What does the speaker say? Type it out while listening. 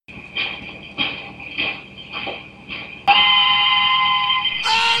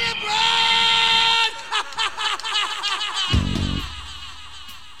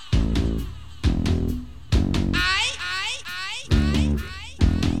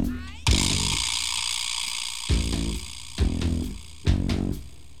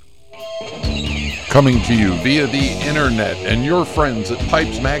Coming to you via the internet and your friends at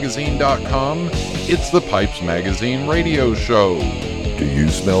PipesMagazine.com, it's the Pipes Magazine radio show. Do you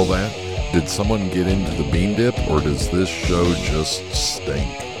smell that? Did someone get into the bean dip, or does this show just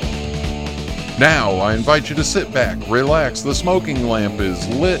stink? Now, I invite you to sit back, relax, the smoking lamp is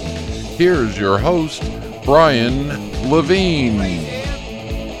lit. Here's your host, Brian Levine.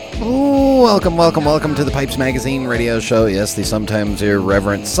 Ooh, welcome to the Pipes Magazine radio show. Yes, the sometimes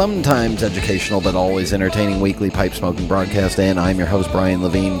irreverent, sometimes educational, but always entertaining weekly pipe smoking broadcast. And I'm your host, Brian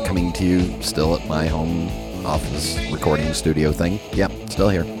Levine, coming to you still at my home office recording studio thing. Yep, still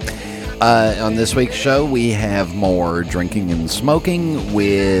here. On this week's show, we have more drinking and smoking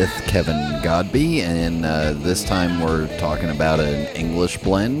with Kevin Godby. And this time we're talking about an English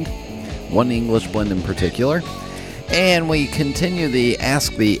blend, one English blend in particular. And we continue the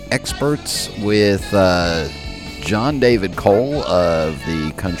Ask the Experts with John David Cole of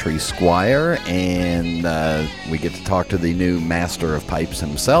the Country Squire, and we get to talk to the new master of pipes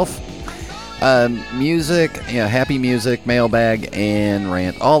himself. Music, happy music, mailbag, and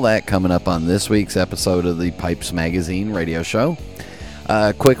rant, all that coming up on this week's episode of the Pipes Magazine radio show.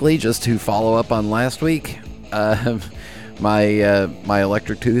 Quickly, just to follow up on last week, My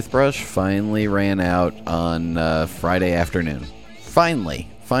electric toothbrush finally ran out on Friday afternoon.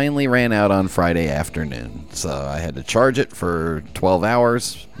 Finally ran out on Friday afternoon. So I had to charge it for 12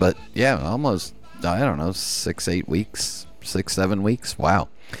 hours. But yeah, almost, 7 weeks. Wow.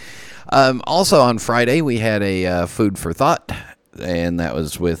 Also on Friday, we had a food for thought. And that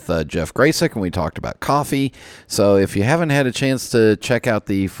was with Jeff Graysick, and we talked about coffee. So if you haven't had a chance to check out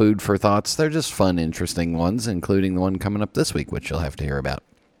the Food for Thoughts, they're just fun, interesting ones, including the one coming up this week, which you'll have to hear about.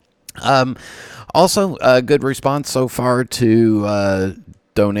 Also, a good response so far to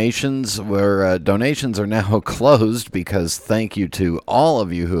donations, where donations are now closed, because thank you to all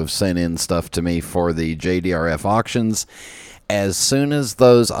of you who have sent in stuff to me for the JDRF auctions. As soon as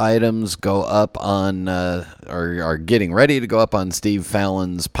those items go up on, or are getting ready to go up on Steve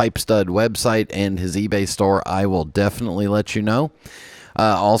Fallon's Pipe Stud website and his eBay store, I will definitely let you know.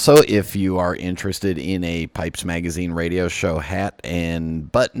 Also, if you are interested in a Pipes Magazine radio show hat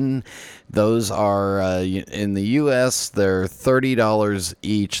and button, those are, in the U.S., they're $30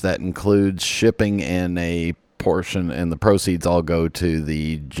 each. That includes shipping and a portion, and the proceeds all go to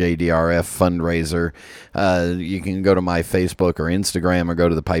the JDRF fundraiser. You can go to my Facebook or Instagram, or go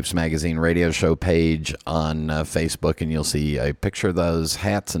to the Pipes Magazine radio show page on Facebook, and you'll see a picture of those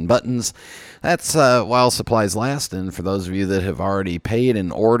hats and buttons. That's while supplies last, and for those of you that have already paid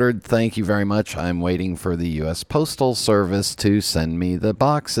and ordered, thank you very much. I'm waiting for the U.S. Postal Service to send me the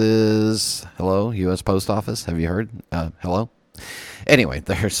boxes. Hello, U.S. Post Office, have you heard? Hello? Anyway,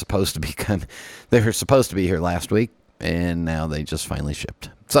 they're supposed to be here last week, and now they just finally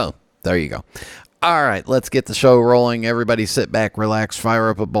shipped. So, there you go. All right, let's get the show rolling. Everybody sit back, relax, fire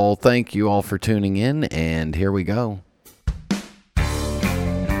up a bowl. Thank you all for tuning in, and here we go.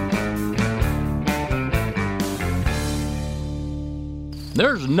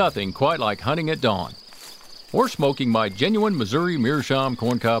 There's nothing quite like hunting at dawn, or smoking my genuine Missouri Meerschaum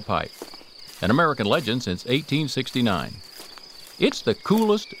corncob pipe, an American legend since 1869. It's the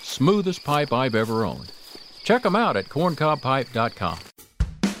coolest, smoothest pipe I've ever owned. Check them out at corncobpipe.com.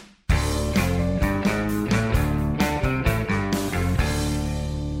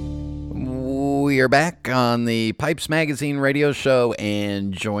 We are back on the Pipes Magazine radio show,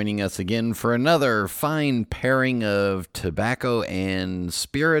 and joining us again for another fine pairing of tobacco and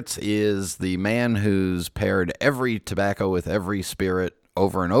spirits is the man who's paired every tobacco with every spirit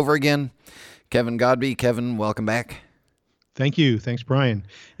over and over again, Kevin Godby. Kevin, welcome back. Thank you. Thanks, Brian.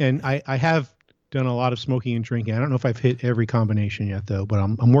 And I have done a lot of smoking and drinking. I don't know if I've hit every combination yet, though, but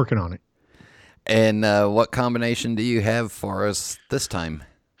I'm working on it. And what combination do you have for us this time?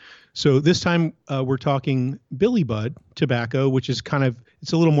 So this time we're talking Billy Bud tobacco, which is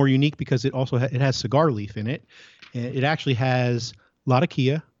it's a little more unique because it also it has cigar leaf in it. And it actually has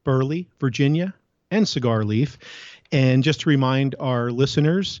Latakia, Burley, Virginia, and cigar leaf. And just to remind our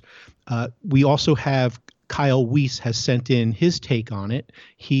listeners, we also have Kyle Weiss has sent in his take on it.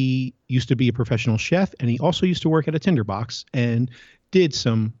 He used to be a professional chef, and he also used to work at a tinderbox and did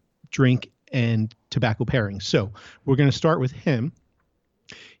some drink and tobacco pairings. So we're going to start with him.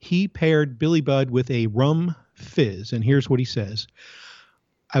 He paired Billy Bud with a rum fizz, and here's what he says.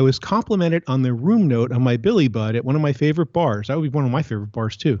 I was complimented on the room note on my Billy Bud at one of my favorite bars. That would be one of my favorite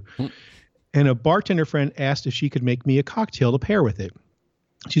bars, too. And a bartender friend asked if she could make me a cocktail to pair with it.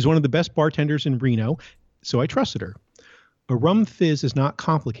 She's one of the best bartenders in Reno, so I trusted her. A rum fizz is not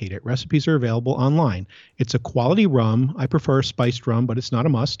complicated. Recipes are available online. It's a quality rum. I prefer spiced rum, but it's not a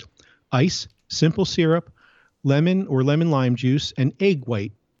must. ice, simple syrup, lemon or lemon lime juice, and egg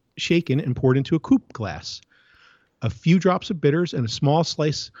white, shaken and poured into a coupe glass. A few drops of bitters and a small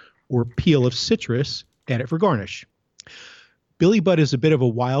slice or peel of citrus, add it for garnish. Billy Bud is a bit of a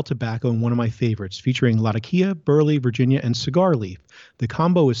wild tobacco and one of my favorites, featuring Latakia, Burley, Virginia, and cigar leaf. The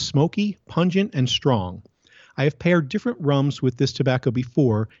combo is smoky, pungent, and strong. I have paired different rums with this tobacco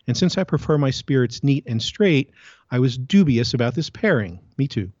before, and since I prefer my spirits neat and straight, I was dubious about this pairing. Me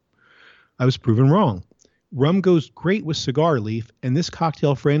too. I was proven wrong. Rum goes great with cigar leaf, and this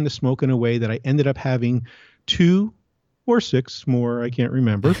cocktail framed the smoke in a way that I ended up having 2 or 6 more, I can't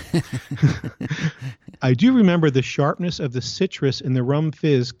remember. I do remember the sharpness of the citrus in the rum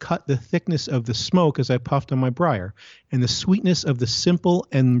fizz cut the thickness of the smoke as I puffed on my briar, and the sweetness of the simple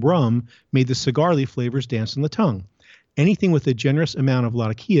and rum made the cigar leaf flavors dance on the tongue. Anything with a generous amount of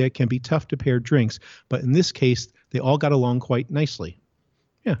Latakia can be tough to pair drinks, but in this case, they all got along quite nicely.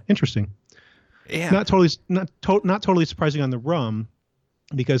 Yeah, interesting. Yeah. Not totally surprising on the rum,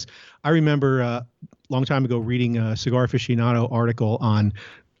 because I remember a long time ago reading a Cigar Aficionado article on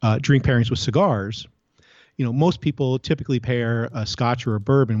drink pairings with cigars. You know, most people typically pair a scotch or a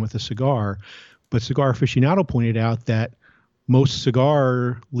bourbon with a cigar, but Cigar Aficionado pointed out that most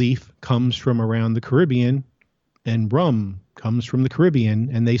cigar leaf comes from around the Caribbean and rum comes from the Caribbean,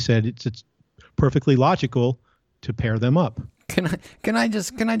 and they said it's perfectly logical to pair them up. Can I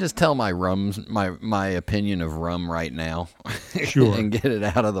just tell my opinion of rum right now? Sure. And get it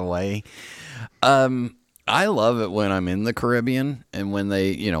out of the way. I love it when I'm in the Caribbean and when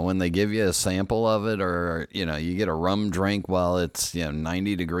they give you a sample of it, or you get a rum drink while it's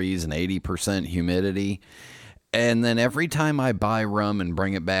 90 degrees and 80% humidity. And then every time I buy rum and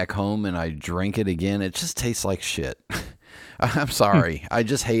bring it back home and I drink it again, it just tastes like shit. I'm sorry. I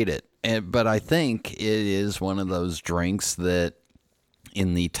just hate it. But I think it is one of those drinks that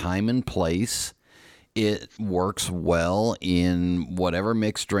in the time and place, it works well in whatever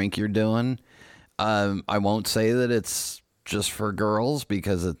mixed drink you're doing. I won't say that it's just for girls,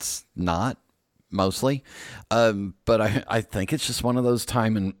 because it's not mostly. But I think it's just one of those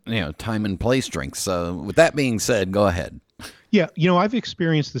time and place drinks. So with that being said, go ahead. Yeah. I've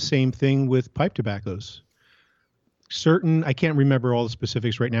experienced the same thing with pipe tobaccos. I can't remember all the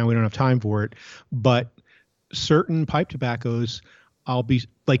specifics right now. We don't have time for it, but certain pipe tobaccos, I'll be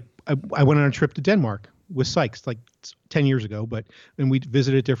like, I went on a trip to Denmark with Sykes like 10 years ago, and we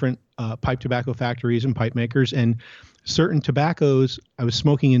visited different pipe tobacco factories and pipe makers, and certain tobaccos I was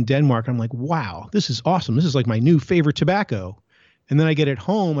smoking in Denmark. I'm like, wow, this is awesome. This is like my new favorite tobacco. And then I get it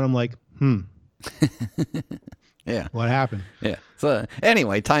home and I'm like, Yeah. What happened? Yeah. So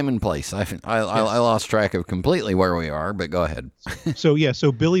anyway, time and place. I lost track of completely where we are, but go ahead.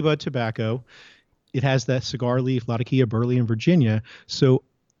 So Billy Bud tobacco, it has that cigar leaf, Latakia, Burley, and Virginia. So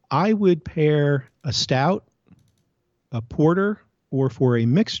I would pair a stout, a porter, or for a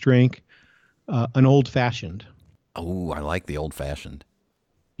mixed drink, an old fashioned. Oh, I like the old fashioned.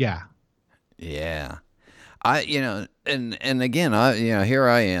 Yeah. Yeah. And again, here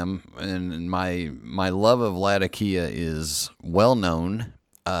I am, and my love of Latakia is well known.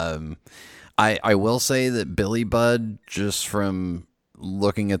 I will say that Billy Bud, just from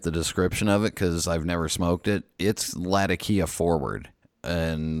looking at the description of it, because I've never smoked it, it's Latakia forward,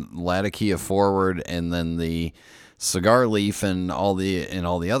 and then the cigar leaf and all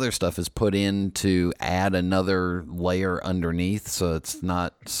the other stuff is put in to add another layer underneath, so it's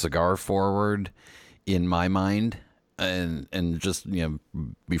not cigar forward in my mind. And just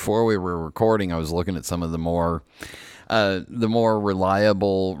before we were recording, I was looking at some of the more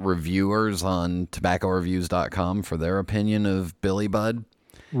reliable reviewers on tobaccoreviews.com for their opinion of Billy Bud.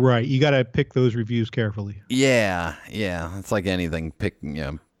 Right, you got to pick those reviews carefully. Yeah, it's like anything.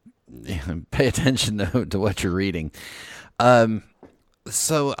 Pay attention to what you're reading.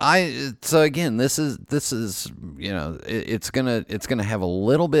 So again, this is it's gonna have a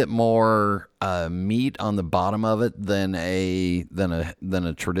little bit more meat on the bottom of it than a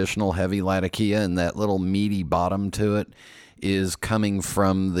traditional heavy Latakia, and that little meaty bottom to it is coming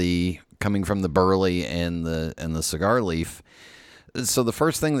from the burley and the cigar leaf. So the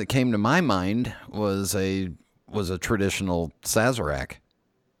first thing that came to my mind was a traditional Sazerac.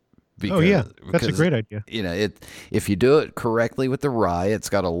 That's a great idea. If you do it correctly with the rye, it's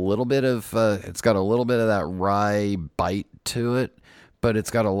got a little bit of that rye bite to it, but it's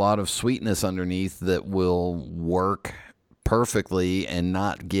got a lot of sweetness underneath that will work perfectly and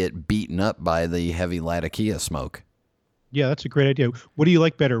not get beaten up by the heavy Latakia smoke. Yeah, that's a great idea. What do you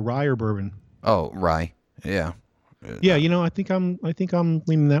like better, rye or bourbon? Oh, rye. Yeah. Yeah, I think I'm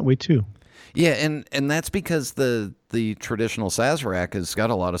leaning that way too. Yeah, and that's because the traditional Sazerac has got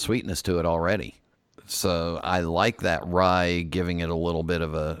a lot of sweetness to it already. So I like that rye giving it a little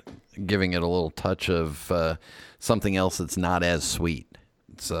touch of something else that's not as sweet.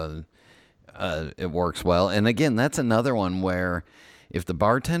 So it works well. And again, that's another one where if the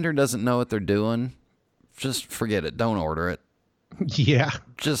bartender doesn't know what they're doing, just forget it. Don't order it. Yeah.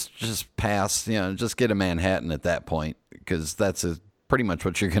 Just pass. Just get a Manhattan at that point, because that's pretty much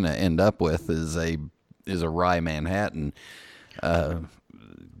what you're going to end up with is a rye Manhattan.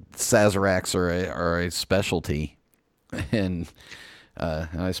 Sazeracs are a specialty, and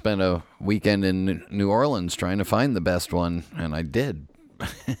I spent a weekend in New Orleans trying to find the best one, and I did.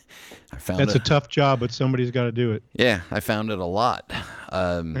 I found that's a tough job, but somebody's got to do it. Yeah, I found it a lot.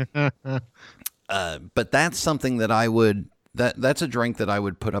 But that's something that I would that's a drink that I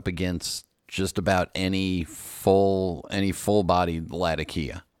would put up against just about any full-bodied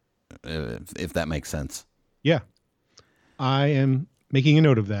Latakia, if that makes sense. Yeah, I am making a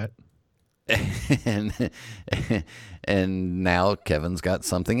note of that. and now Kevin's got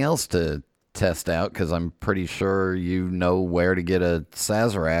something else to test out, because I'm pretty sure you know where to get a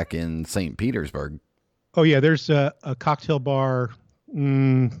Sazerac in St. Petersburg. Oh yeah, there's a cocktail bar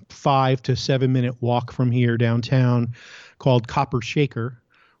 5 to 7 minute walk from here downtown called Copper Shaker,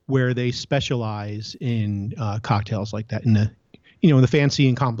 where they specialize in cocktails like that, in the fancy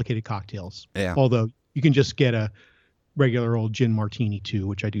and complicated cocktails. Yeah. Although you can just get a regular old gin martini too,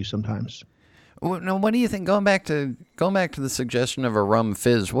 which I do sometimes. Now, what do you think? Going back to the suggestion of a rum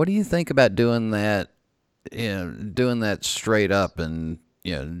fizz, what do you think about doing that? Doing that straight up and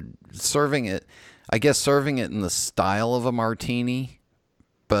serving it. I guess serving it in the style of a martini,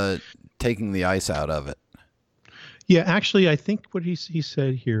 but taking the ice out of it. Yeah, actually, I think what he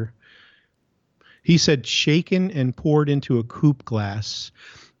said here. He said shaken and poured into a coupe glass.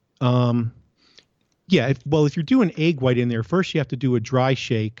 Yeah, if you're doing egg white in there, first you have to do a dry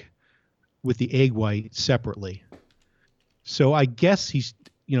shake with the egg white separately. So I guess he's,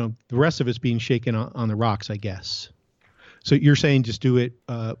 the rest of it's being shaken on the rocks, I guess. So you're saying just do it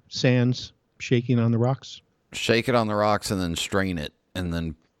sans shaking on the rocks? Shake it on the rocks and then strain it,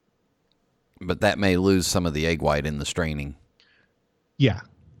 but that may lose some of the egg white in the straining. Yeah.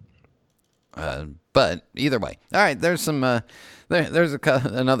 But either way, all right. There's some. There's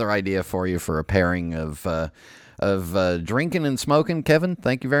another idea for you for a pairing of drinking and smoking. Kevin,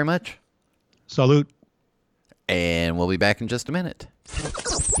 thank you very much. Salute. And we'll be back in just a minute.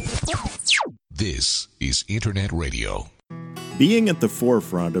 This is Internet Radio. Being at the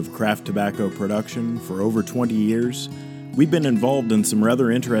forefront of craft tobacco production for over 20 years, we've been involved in some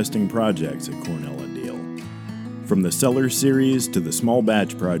rather interesting projects at Cornell & Deal. From the Cellar Series to the Small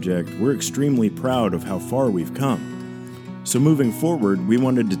Batch Project, we're extremely proud of how far we've come. So moving forward, we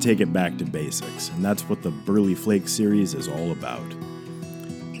wanted to take it back to basics, and that's what the Burley Flake series is all about.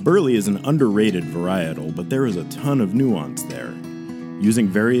 Burley is an underrated varietal, but there is a ton of nuance there. Using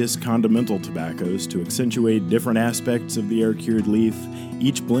various condimental tobaccos to accentuate different aspects of the air-cured leaf,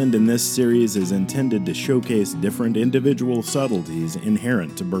 each blend in this series is intended to showcase different individual subtleties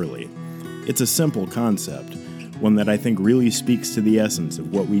inherent to Burley. It's a simple concept, one that I think really speaks to the essence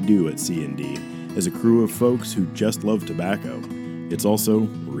of what we do at C&D as a crew of folks who just love tobacco. It's also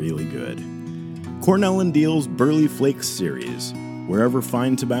really good. Cornell & Deal's Burley Flakes series, wherever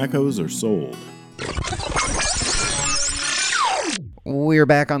fine tobaccos are sold. We're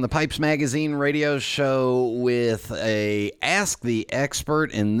back on the Pipes Magazine radio show with a Ask the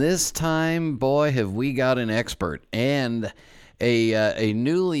Expert, and this time, boy, have we got an expert, and a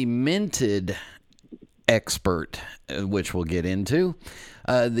newly minted expert, which we'll get into.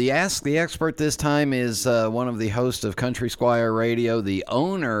 The Ask the Expert this time is one of the hosts of Country Squire Radio, the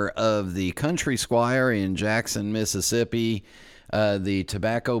owner of the Country Squire in Jackson, Mississippi, the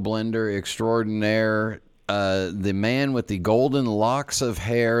tobacco blender extraordinaire, the man with the golden locks of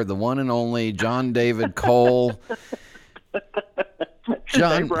hair, the one and only John David Cole.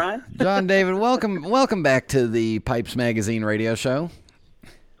 Hey, Brian. John David, welcome back to the Pipes Magazine radio show.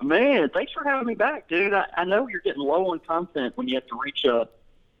 Man, thanks for having me back, dude. I know you're getting low on content when you have to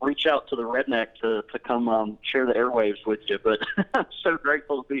reach out to the redneck to come share the airwaves with you, but I'm so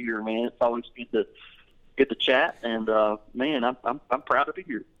grateful to be here, man. It's always good to chat, and man, I'm proud to be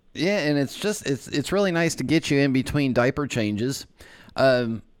here. Yeah, and it's really nice to get you in between diaper changes. Yeah,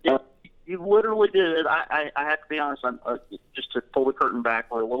 you literally did. I have to be honest. I'm just to pull the curtain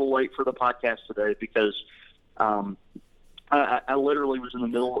back. We're a little late for the podcast today because I literally was in the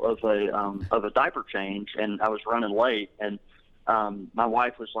middle of a diaper change, and I was running late. And my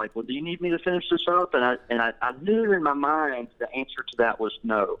wife was like, "Well, do you need me to finish this up?" And I knew in my mind the answer to that was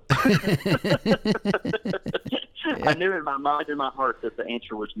no. I knew in my mind and my heart that the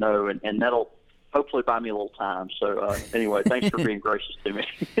answer was no, and that'll hopefully buy me a little time. So anyway, thanks for being gracious to me.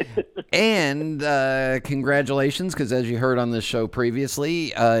 And congratulations, because as you heard on this show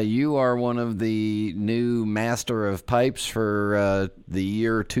previously, you are one of the new Master of Pipes for the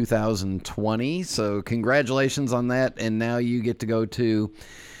year 2020. So congratulations on that. And now you get to go to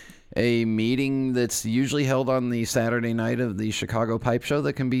a meeting that's usually held on the Saturday night of the Chicago Pipe Show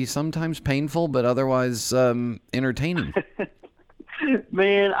that can be sometimes painful, but otherwise entertaining.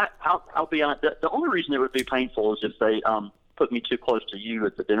 Man, I'll be honest. The only reason it would be painful is if they put me too close to you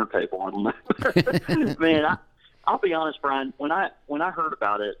at the dinner table. I don't know. Man, I'll be honest, Brian. When I heard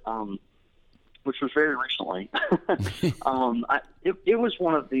about it, which was very recently, it was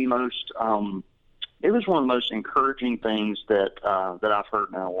one of the most encouraging things that I've heard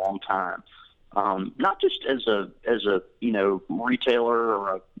in a long time. Not just as a retailer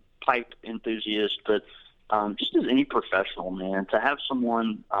or a pipe enthusiast, but just as any professional, man, to have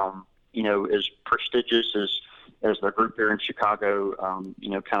someone, as prestigious as the group here in Chicago,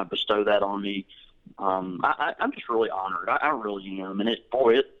 kind of bestow that on me. I'm just really honored. I really am. And it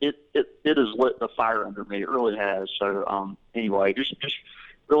has lit the fire under me. It really has. So, anyway, just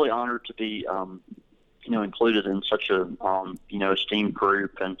really honored to be, included in such a, esteemed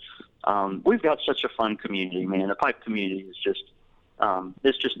group. And, we've got such a fun community, man. The pipe community is just,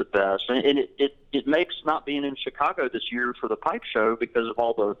 it's just the best, and it makes not being in Chicago this year for the pipe show because of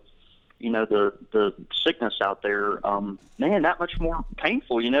all the, the sickness out there. Man, that much more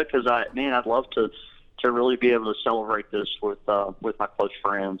painful, because I'd love to really be able to celebrate this with my close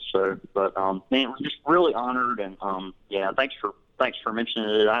friends. So, but man, we're just really honored, and thanks for mentioning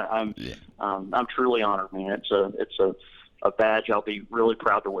it. I'm truly honored, man. It's a badge I'll be really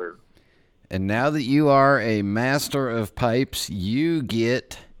proud to wear. And now that you are a master of pipes, you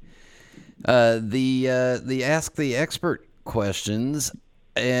get the Ask the Expert questions.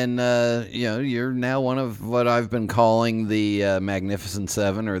 And, you're now one of what I've been calling the Magnificent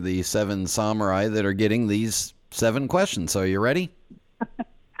Seven, or the Seven Samurai that are getting these 7 questions. So are you ready?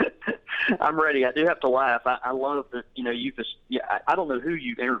 I'm ready. I do have to laugh. I love that, I don't know who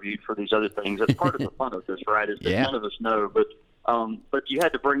you interviewed for these other things. That's part of the fun of this, right? Is that none of us know, but you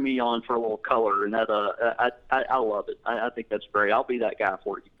had to bring me on for a little color, and that I love it. I think that's great. I'll be that guy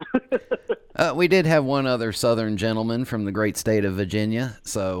for you. We did have one other Southern gentleman from the great state of Virginia,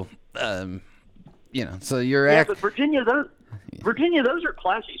 so so you're but Virginia, those are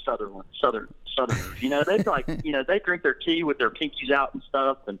classy Southerners. They they drink their tea with their pinkies out and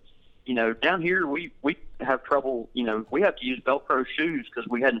stuff, and down here we have trouble. We have to use Velcro shoes because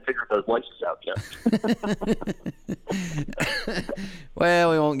we hadn't figured those laces out yet.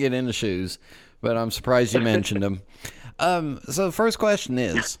 Well, we won't get into shoes, but I'm surprised you mentioned them. So the first question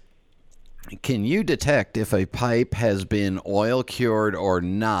is, can you detect if a pipe has been oil cured or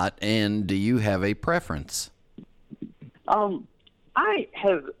not, and do you have a preference? I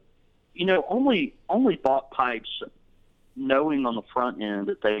have, only bought pipes knowing on the front end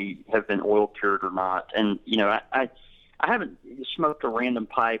that they have been oil cured or not. And, I haven't smoked a random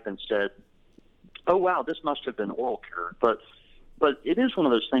pipe and said, oh, wow, this must have been oil cured. But it is one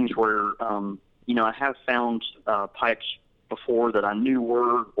of those things where, I have found pipes before that I knew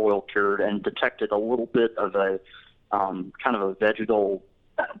were oil cured and detected a little bit of a kind of a vegetal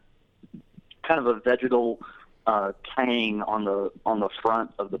tang on the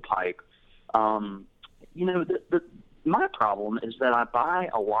front of the pipe. My problem is that I buy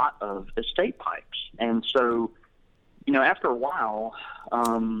a lot of estate pipes, and so after a while,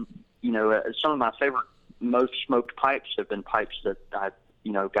 some of my favorite, most smoked pipes have been pipes that I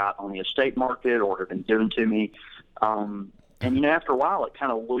got on the estate market or have been given to me. And after a while, it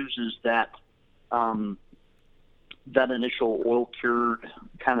kind of loses that initial oil cured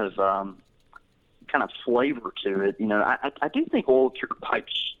kind of flavor to it. I do think oil cured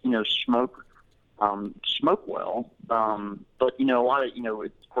pipes, smoke well. But a lot of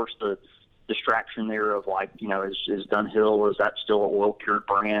of course the distraction there of is Dunhill, is that still an oil cured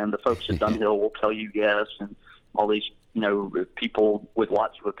brand? The folks at Dunhill will tell you yes, and all these people with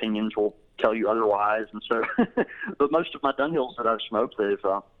lots of opinions will tell you otherwise. And so, but most of my Dunhills that I've smoked, they've,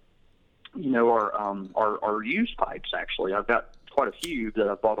 are used pipes. Actually, I've got quite a few that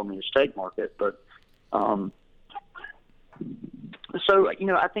I've bought on the estate market. But, so, I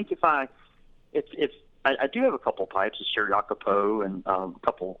think if I do have a couple of pipes, a Sir Jacopo and a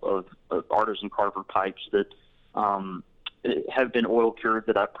couple of artisan carver pipes that, have been oil cured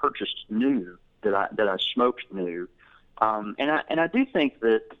that I purchased new, that I smoked new. And I do think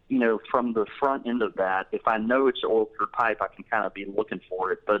that, from the front end of that, if I know it's an oil-cured pipe, I can kind of be looking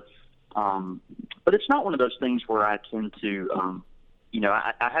for it. But it's not one of those things where I tend to,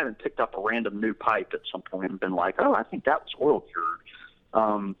 I haven't picked up a random new pipe at some point and been like, oh, I think that was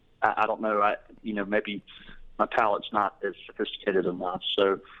oil-cured. I don't know. Maybe my palate's not as sophisticated enough.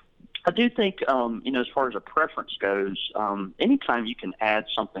 So I do think, as far as a preference goes, anytime you can add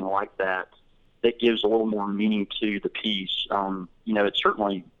something like that gives a little more meaning to the piece, it's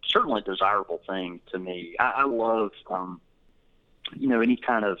certainly a desirable thing to me. I love, any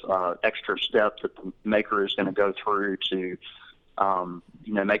kind of extra step that the maker is going to go through to,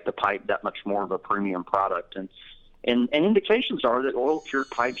 make the pipe that much more of a premium product. And indications are that oil-cured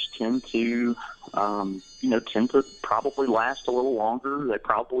pipes tend to probably last a little longer. They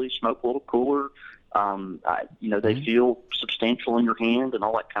probably smoke a little cooler. They feel substantial in your hand and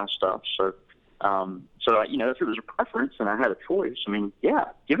all that kind of stuff. So, if it was a preference and I had a choice,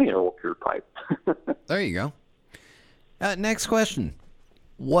 give me an oil-cured pipe. There you go. Next question.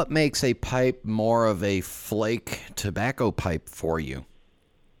 What makes a pipe more of a flake tobacco pipe for you?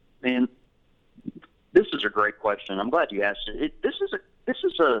 Man, this is a great question. I'm glad you asked it. This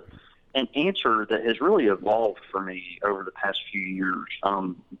is an answer that has really evolved for me over the past few years.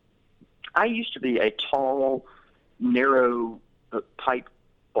 I used to be a tall, narrow pipe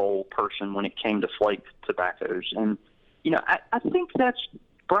bowl person when it came to flake tobaccos. And, I think that's,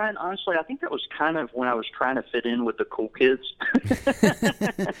 Brian, honestly, I think that was kind of when I was trying to fit in with the cool kids.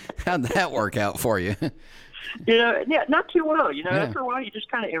 How'd that work out for you? Not too well. Yeah. After a while, you just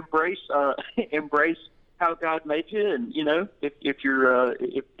kind of embrace how God made you, and if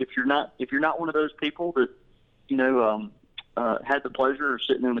you're not one of those people that had the pleasure of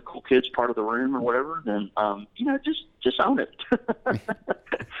sitting in the cool kids part of the room or whatever, then just own it.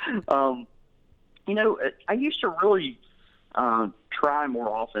 I used to really try more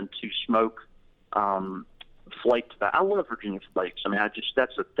often to smoke flake tobacco. I love Virginia flakes.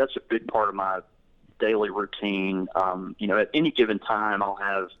 That's a big part of my daily routine. At any given time, I'll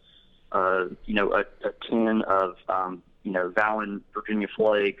have a tin of Valen Virginia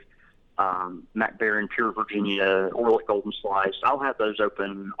flake, Mac Baren Pure Virginia, Orlick Golden Slice. I'll have those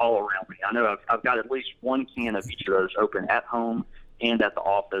open all around me. I know I've got at least one can of each of those open at home and at the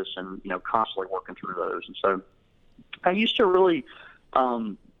office, and constantly working through those. And so I used to really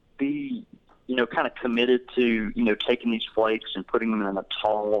be kind of committed to taking these flakes and putting them in a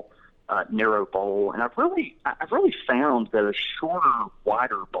tall, narrow bowl. And I've really found that a shorter,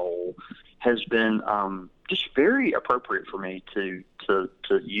 wider bowl has been just very appropriate for me to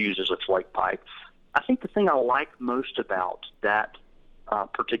use as a flake pipe. I think the thing I like most about that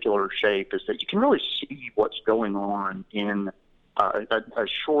particular shape is that you can really see what's going on in a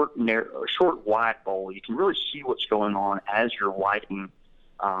short, wide bowl. You can really see what's going on as you're lighting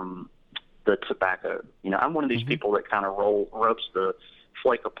the tobacco. I'm one of these people that kind of rubs the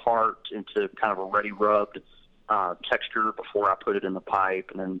flake apart into kind of a ready rubbed texture before I put it in the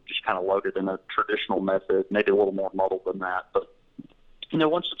pipe, and then just kind of load it in a traditional method, maybe a little more muddled than that. But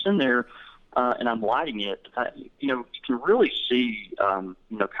once it's in there and I'm lighting it, you can really see kind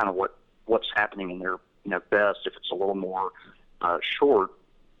of what's happening in there best if it's a little more short.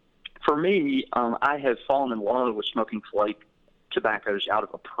 For me, I have fallen in love with smoking flake tobaccos out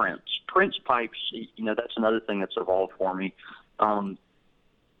of a Prince. Prince pipes, that's another thing that's evolved for me. When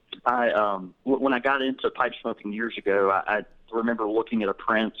I got into pipe smoking years ago, I remember looking at a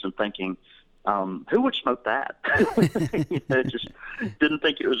Prince and thinking, who would smoke that? Just didn't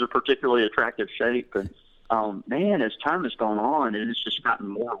think it was a particularly attractive shape. And man, as time has gone on, it has just gotten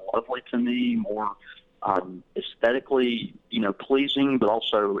more lovely to me, more aesthetically, pleasing, but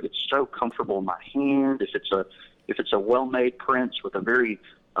also it's so comfortable in my hand. If it's a well-made Prince with a very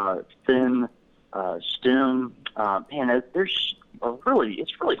thin stem, man, it's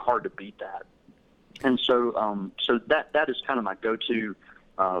really hard to beat that. And so that is kind of my go-to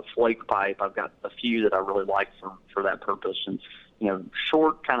flake pipe. I've got a few that I really like for that purpose. And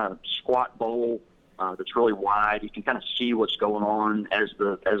short, kind of squat bowl that's really wide. You can kind of see what's going on as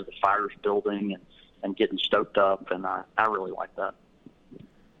the fire's building and getting stoked up, and I really like that.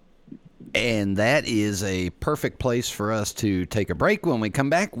 And that is a perfect place for us to take a break. When we come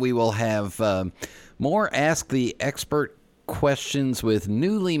back, we will have more Ask the Expert questions with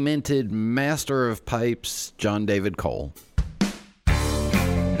newly minted Master of Pipes, John David Cole.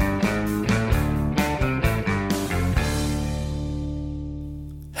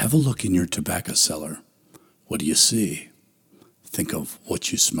 Have a look in your tobacco cellar. What do you see? Think of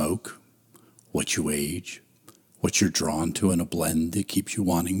what you smoke, what you age, what you're drawn to in a blend that keeps you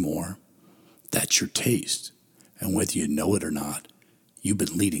wanting more. That's your taste. And whether you know it or not, you've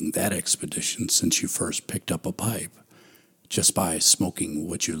been leading that expedition since you first picked up a pipe, just by smoking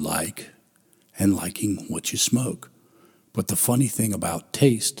what you like and liking what you smoke. But the funny thing about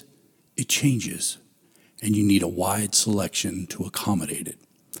taste, it changes, and you need a wide selection to accommodate it.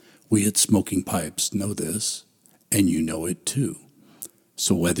 We at Smoking Pipes know this, and you know it too.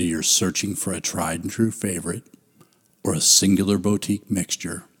 So whether you're searching for a tried and true favorite or a singular boutique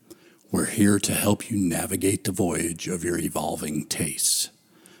mixture, we're here to help you navigate the voyage of your evolving tastes.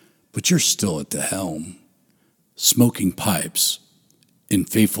 But you're still at the helm. Smoking Pipes, in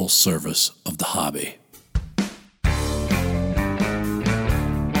faithful service of the hobby.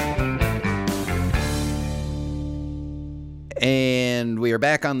 And we are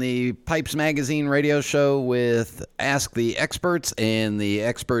back on the Pipes Magazine radio show with Ask the Experts, and the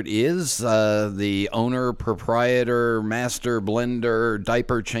expert is the owner, proprietor, master blender,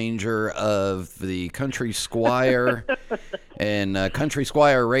 diaper changer of the Country Squire and Country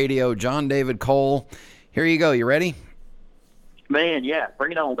Squire Radio, John David Cole. Here you go. You ready? Man, yeah.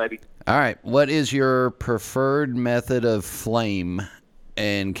 Bring it on, baby. All right. What is your preferred method of flame?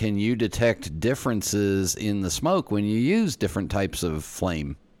 And can you detect differences in the smoke when you use different types of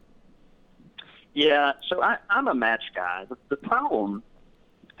flame? Yeah, so I'm a match guy. The problem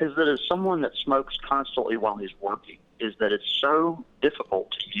is that as someone that smokes constantly while he's working, is that it's so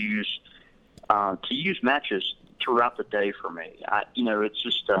difficult to use matches throughout the day for me. It's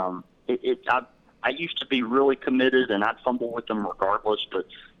just I used to be really committed and I'd fumble with them regardless, but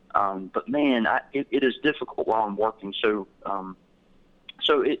man, it is difficult while I'm working. So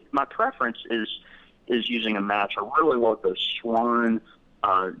my preference is using a match. I really love those Swan,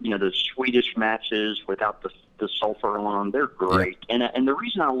 those Swedish matches without the sulfur on them. They're great. Yeah. And the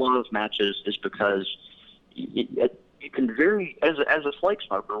reason I love matches is because you can vary, as a flake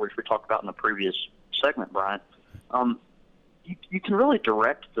smoker, which we talked about in the previous segment, Brian, you can really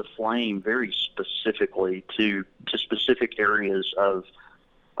direct the flame very specifically to specific areas of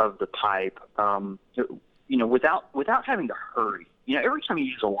the pipe, without having to hurry. Every time you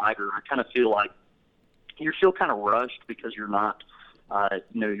use a lighter, I kind of feel like you feel kind of rushed because you're not,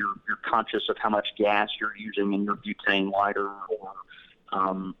 you're conscious of how much gas you're using in your butane lighter or,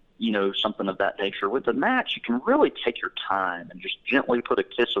 something of that nature. With the match, you can really take your time and just gently put a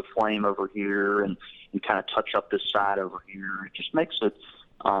kiss of flame over here and kind of touch up this side over here. It just makes it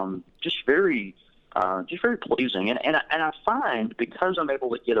just very pleasing. And I find, because I'm able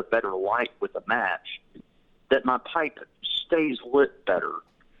to get a better light with a match, that my pipe stays lit better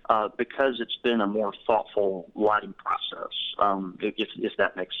because it's been a more thoughtful lighting process, if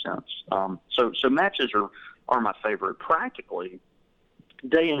that makes sense. So matches are my favorite. Practically,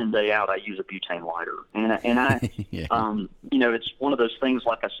 day in and day out, I use a butane lighter, and I yeah. It's one of those things.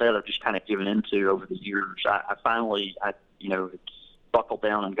 Like I said, I've just kind of given into over the years. I finally buckled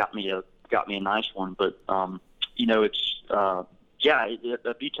down and got me a nice one, but it's a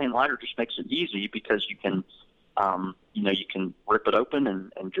butane lighter just makes it easy because you can. You can rip it open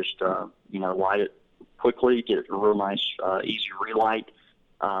and just, light it quickly, get a real nice, easy relight,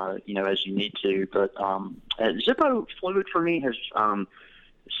 as you need to. But Zippo fluid for me has,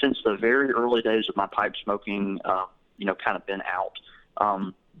 since the very early days of my pipe smoking, kind of been out.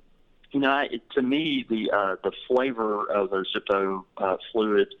 To me, the flavor of a Zippo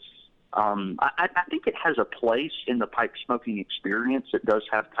fluid, I think it has a place in the pipe smoking experience. It does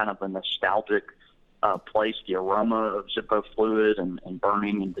have kind of a nostalgic place, the aroma of Zippo fluid and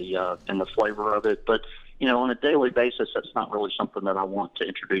burning and the flavor of it. But on a daily basis, that's not really something that I want to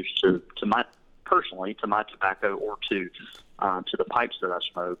introduce to my tobacco or to the pipes that I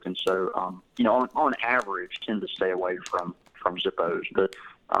smoke. And so on average, tend to stay away from Zippos. But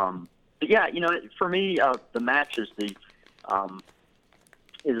yeah, for me, the match is the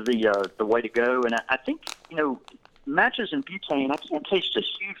way to go. And I think matches and butane, I can't taste a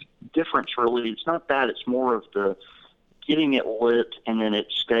huge difference really. It's not that. It's more of the getting it lit and then it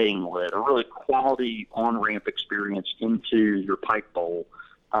staying lit, a really quality on-ramp experience into your pipe bowl.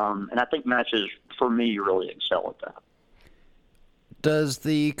 And I think matches, for me, really excel at that. Does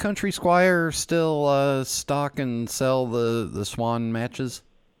the Country Squire still stock and sell the Swan matches?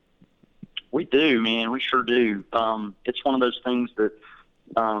 We do, man. We sure do. It's one of those things that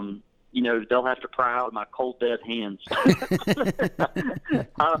they'll have to pry out of my cold, dead hands.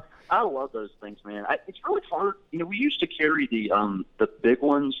 I love those things, man. It's really hard. We used to carry the big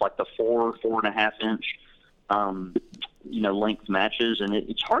ones, like the 4.5 inch, length matches, and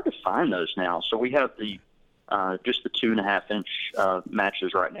it's hard to find those now. So we have just the 2.5 inch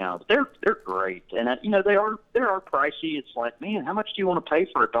matches right now. They're great, and they are pricey. It's like, man, how much do you want to pay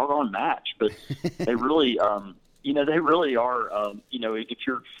for a doggone match? But they really They really are.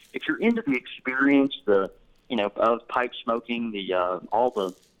 If you're into the experience, of pipe smoking, all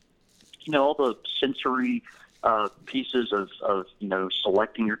the sensory pieces of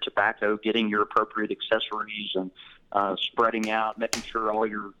selecting your tobacco, getting your appropriate accessories, and spreading out, making sure all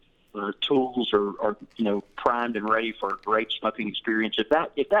your tools are primed and ready for a great smoking experience. If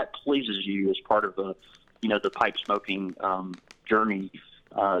that pleases you as part of the pipe smoking journey,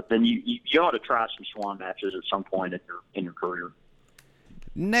 then you ought to try some swan matches at some point in your career.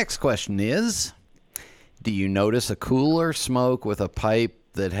 Next question is, do you notice a cooler smoke with a pipe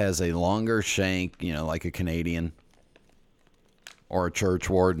that has a longer shank, like a Canadian or a church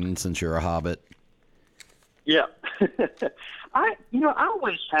warden, since you're a hobbit? Yeah. I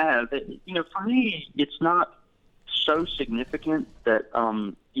always have. For me, it's not so significant that,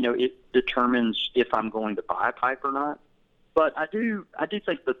 it determines if I'm going to buy a pipe or not. But I do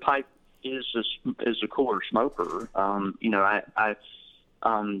think the pipe is a cooler smoker. I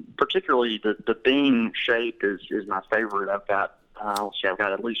particularly the Bing shape is my favorite. I've got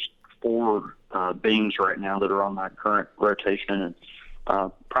at least 4 Bings right now that are on my current rotation,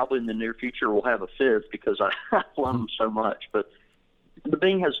 and probably in the near future we'll have a 5th because I love them so much. But the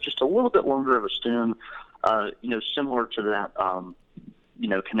Bing has just a little bit longer of a stem, similar to that,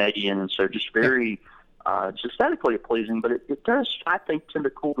 Canadian, and so just very it's aesthetically pleasing. But it does, I think, tend to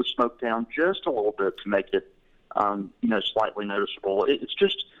cool the smoke down just a little bit to make it, slightly noticeable.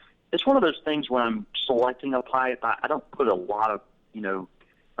 It's one of those things when I'm selecting a pipe, I don't put a lot of,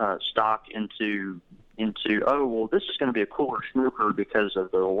 stock into, oh, well, this is going to be a cooler smoker because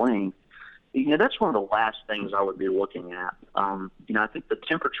of the length. That's one of the last things I would be looking at. I think the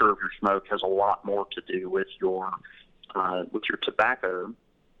temperature of your smoke has a lot more to do with your tobacco,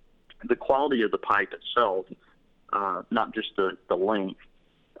 the quality of the pipe itself, not just the length,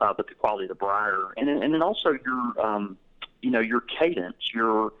 but the quality of the briar, and then also your cadence,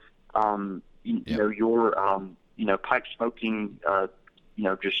 your pipe smoking,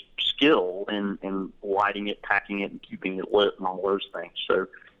 just skill in lighting it, packing it, and keeping it lit, and all those things. So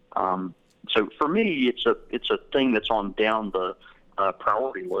for me, it's a thing that's on down the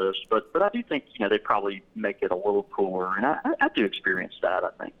priority list. But I do think they probably make it a little cooler, and I do experience that, I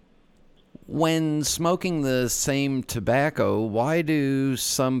think. When smoking the same tobacco, why do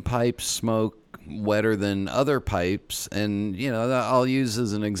some pipes smoke wetter than other pipes? And, I'll use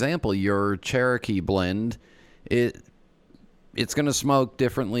as an example your Cherokee blend. It's going to smoke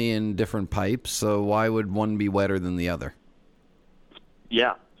differently in different pipes, so why would one be wetter than the other?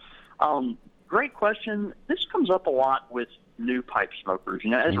 Yeah. Great question. This comes up a lot with new pipe smokers.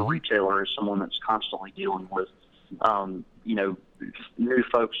 As a retailer, as someone that's constantly dealing with, new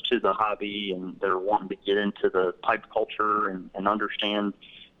folks to the hobby, and they're wanting to get into the pipe culture and understand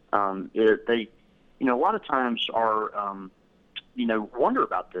it. They, a lot of times are, wonder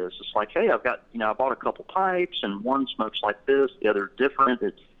about this. It's like, hey, I bought a couple pipes, and one smokes like this, the other different.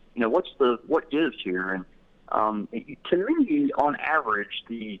 It's, what gives here? And to me, on average,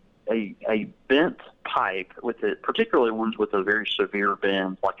 a bent pipe with it, particularly ones with a very severe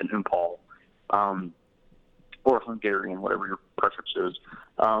bend, like an Umpal, or Hungarian, whatever your preference is,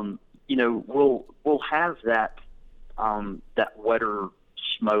 will have that wetter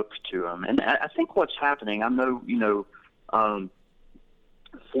smoke to them. And I think what's happening, I'm no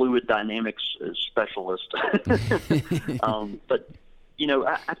fluid dynamics specialist, but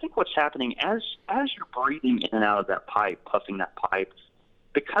I think what's happening as you're breathing in and out of that pipe, puffing that pipe,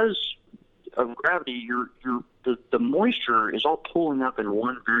 because of gravity, the moisture is all pulling up in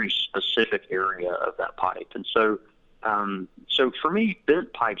one very specific area of that pipe. And so for me,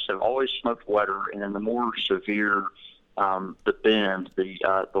 bent pipes have always smoked wetter, and then the more severe the bend,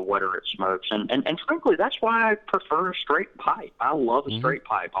 the wetter it smokes. And frankly, that's why I prefer a straight pipe. I love a straight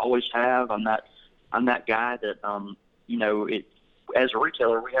pipe. I always have. I'm that guy that as a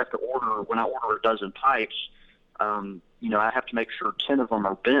retailer, we have to order. When I order a dozen pipes, I have to make sure 10 of them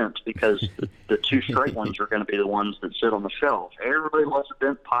are bent, because the 2 straight ones are going to be the ones that sit on the shelf. Everybody loves a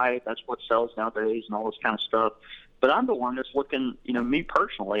bent pipe. That's what sells nowadays and all this kind of stuff. But I'm the one that's looking, me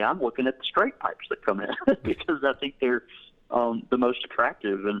personally, I'm looking at the straight pipes that come in because I think they're the most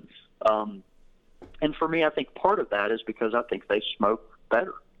attractive. And for me, I think part of that is because I think they smoke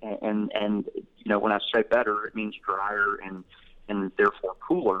better. And when I say better, it means drier and therefore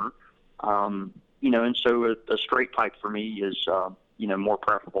cooler. And so a straight pipe for me is, more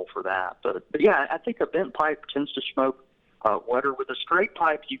preferable for that. But yeah, I think a bent pipe tends to smoke wetter. With a straight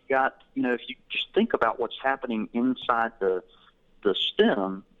pipe, you've got, if you just think about what's happening inside the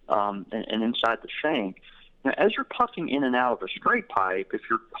stem and inside the shank. Now, as you're puffing in and out of a straight pipe, if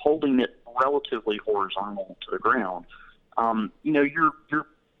you're holding it relatively horizontal to the ground, your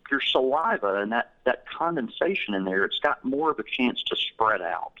saliva and that condensation in there, it's got more of a chance to spread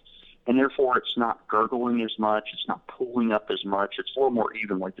out. And therefore, it's not gurgling as much. It's not pooling up as much. It's a little more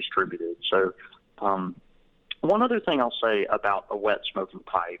evenly distributed. So one other thing I'll say about a wet smoking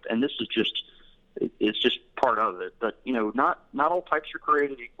pipe, and this is it's just part of it, but, not all pipes are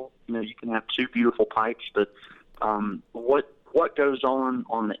created equal. You can have two beautiful pipes, but what goes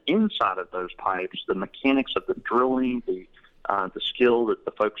on the inside of those pipes, the mechanics of the drilling, the skill that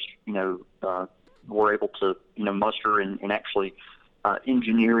the folks, were able to, muster in actually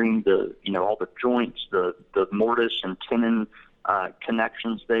engineering all the joints, the mortise and tenon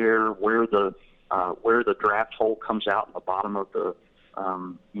connections there, where the draft hole comes out in the bottom of the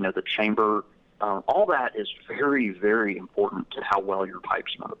chamber. All that is very, very important to how well your pipe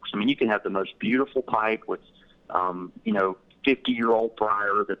smokes. I mean, you can have the most beautiful pipe with, 50-year-old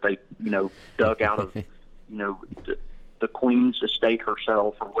briar that they, dug out of, the Queen's estate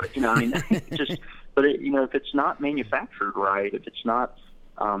herself or what, but if it's not manufactured right, if it's not,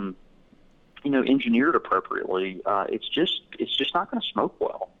 engineered appropriately, it's just not going to smoke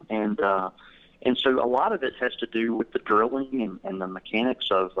well. And so a lot of it has to do with the drilling and the mechanics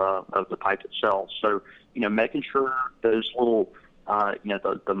of the pipe itself. So, making sure those little,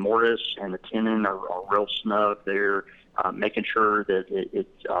 the mortise and the tenon are real snug there, making sure that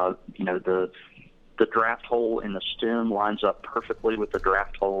the draft hole in the stem lines up perfectly with the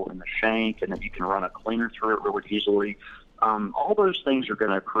draft hole in the shank, and that you can run a cleaner through it really easily. All those things are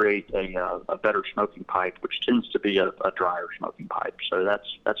going to create a better smoking pipe, which tends to be a drier smoking pipe. So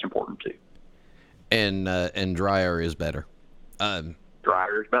that's important too. And drier is better.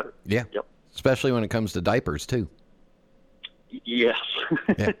 Drier is better. Yeah. Yep. Especially when it comes to diapers too. Yes.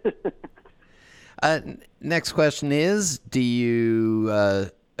 Yeah. Next question is: do you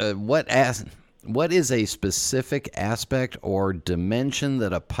what is a specific aspect or dimension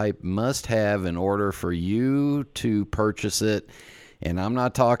that a pipe must have in order for you to purchase it? And I'm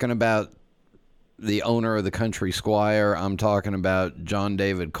not talking about the owner of the Country Squire. I'm talking about John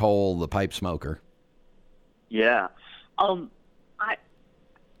David Cole, the pipe smoker. Yeah. I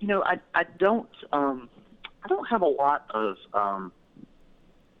don't have a lot of I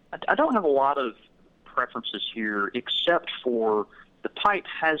don't have a lot of preferences here, except for the pipe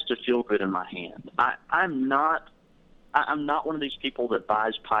has to feel good in my hand. I'm not one of these people that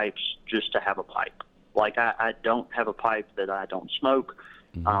buys pipes just to have a pipe. Like I don't have a pipe that I don't smoke.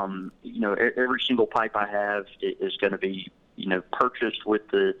 Mm-hmm. Every single pipe I have is going to be, purchased with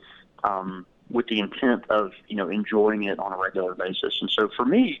the intent of, enjoying it on a regular basis. And so for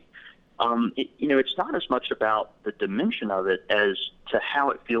me, it's not as much about the dimension of it as to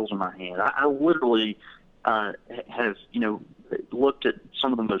how it feels in my hand. I literally have, looked at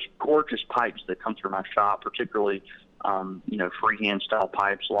some of the most gorgeous pipes that come through my shop, particularly, freehand style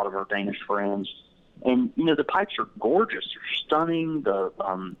pipes, a lot of our Danish friends. And, the pipes are gorgeous. They're stunning. The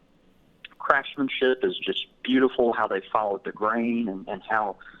craftsmanship is just beautiful, how they followed the grain and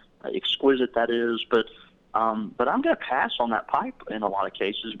how exquisite that is. But I'm going to pass on that pipe in a lot of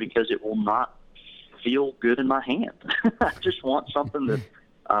cases because it will not feel good in my hand. I just want something that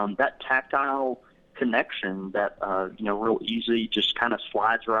that tactile connection that real easy just kind of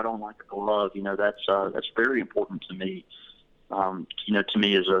slides right on like a glove. That's very important to me. To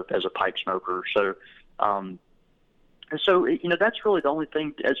me as a pipe smoker. So that's really the only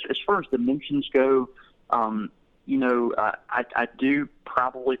thing as far as dimensions go. I do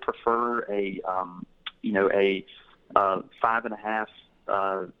probably prefer a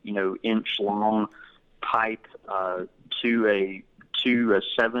 5.5 inch long pipe to a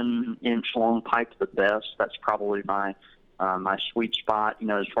 7-inch long pipe. The best. That's probably my sweet spot.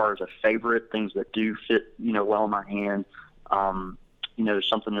 As far as a favorite, things that do fit well in my hand.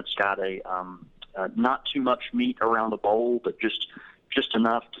 Something that's got a not too much meat around the bowl, but just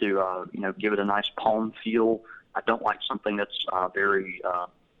enough to give it a nice palm feel. I don't like something that's very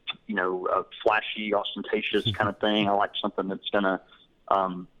flashy, ostentatious kind of thing. I like something that's gonna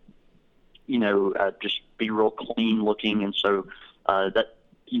just be real clean looking, and so that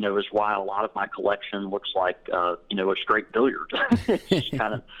is why a lot of my collection looks like a straight billiard. It's just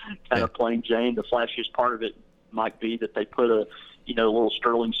kind of plain Jane. The flashiest part of it might be that they put a little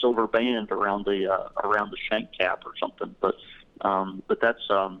sterling silver band around the shank cap or something. But that's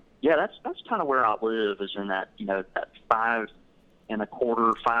kind of where I live, is in that that 5.25,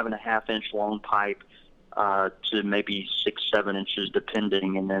 5.5 inch long pipe to maybe 6-7 inches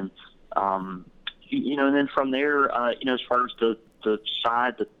depending, and then and then from there as far as the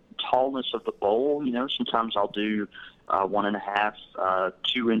side, the tallness of the bowl. Sometimes I'll do 1.5,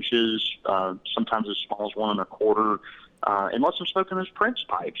 2 inches, sometimes as small as 1.25. Unless I'm smoking those Prince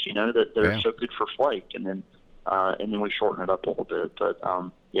pipes, that they're so good for flake, and then we shorten it up a little bit. But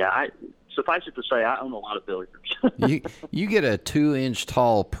suffice it to say, I own a lot of billiards. you get a 2-inch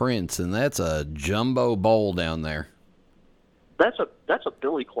tall Prince, and that's a jumbo bowl down there. That's a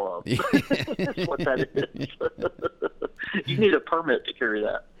billy club. That's what that is. You need a permit to carry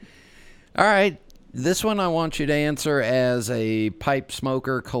that. All right. This one I want you to answer as a pipe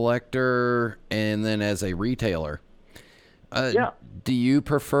smoker, collector, and then as a retailer. Do you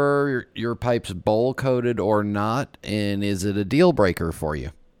prefer your pipes bowl coated or not? And is it a deal breaker for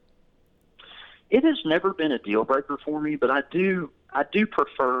you? It has never been a deal breaker for me, but I do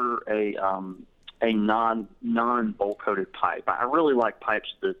prefer a non bowl coated pipe. I really like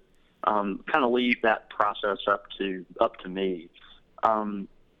pipes that kind of leave that process up to me.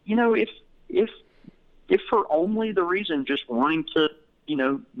 If for only the reason just wanting to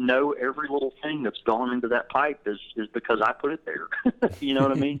know every little thing that's gone into that pipe is because I put it there. You know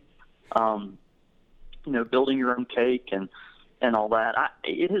what I mean? Building your own cake and all that.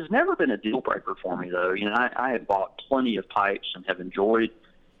 It has never been a deal breaker for me, though. I have bought plenty of pipes and have enjoyed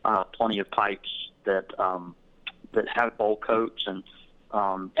plenty of pipes that have bowl coats, and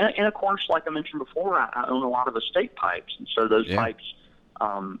of course, like I mentioned before, I own a lot of estate pipes, and so those pipes,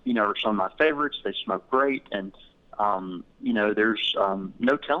 are some of my favorites. They smoke great, and there's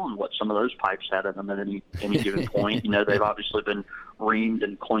no telling what some of those pipes had in them at any given point. They've obviously been reamed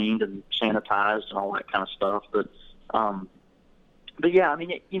and cleaned and sanitized and all that kind of stuff, but yeah, I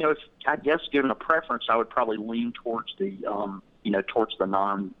mean, if I guess given a preference, I would probably lean towards the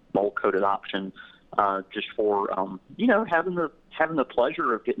non-bowl coated option, just for having the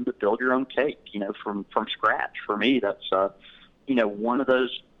pleasure of getting to build your own cake, from scratch. For me, that's one of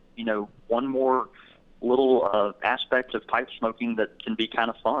those, one more little aspect of pipe smoking that can be kind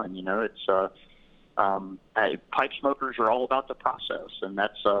of fun. It's pipe smokers are all about the process, and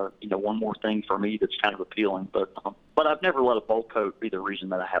that's one more thing for me that's kind of appealing. But I've never let a bowl coat be the reason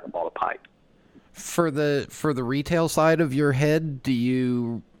that I haven't bought a pipe. For the retail side of your head, do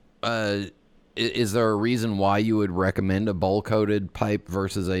you is there a reason why you would recommend a bowl coated pipe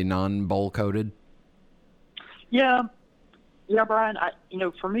versus a non bowl coated? Yeah, Brian.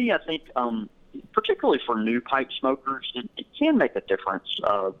 For me, I think particularly for new pipe smokers, it can make a difference.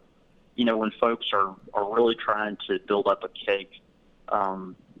 When folks are really trying to build up a cake,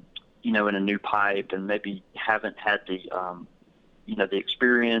 in a new pipe, and maybe haven't had the the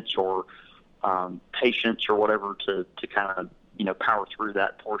experience or patience or whatever to kind of power through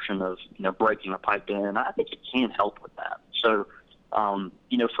that portion of breaking a pipe in. I think it can help with that. So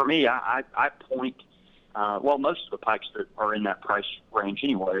for me, I point most of the pipes that are in that price range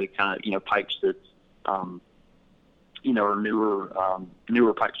anyway, kind of pipes that are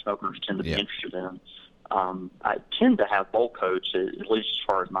newer pipe smokers tend to be interested in. I tend to have bowl coats, at least as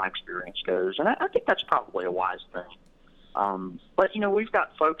far as my experience goes, and I think that's probably a wise thing. But we've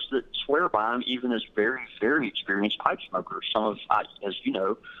got folks that swear by them, even as very, very experienced pipe smokers. Some of, as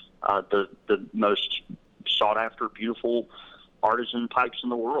the most sought after, beautiful artisan pipes in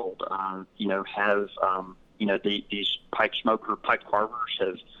the world, have these pipe carvers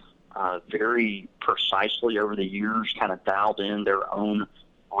have very precisely over the years kind of dialed in their own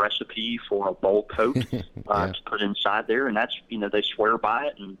recipe for a bowl coat to put inside there, and that's they swear by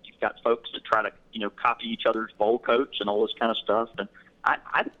it. And you've got folks that try to copy each other's bowl coats and all this kind of stuff. And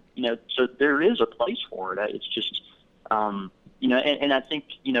I so there is a place for it. It's just and I think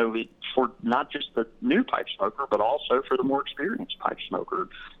for not just the new pipe smoker, but also for the more experienced pipe smoker.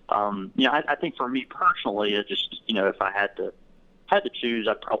 I think for me personally, it just if I had to choose,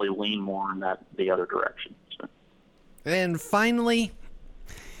 I'd probably lean more in the other direction. So. And finally,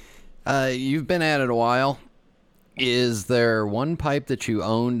 you've been at it a while. Is there one pipe that you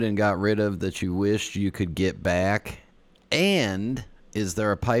owned and got rid of that you wished you could get back? And is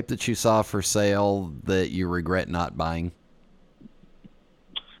there a pipe that you saw for sale that you regret not buying?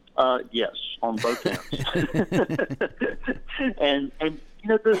 Yes, on both ends. and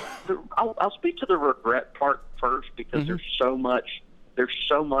I'll speak to the regret part first, because there's so much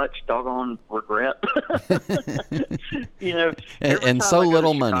doggone regret. And so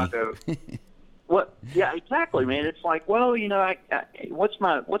little money. What? Yeah, exactly, man. It's like, well, what's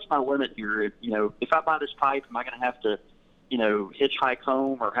my limit here? If I buy this pipe, am I going to have to, hitchhike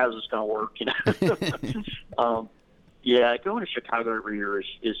home, or how's this going to work? Yeah, going to Chicago every year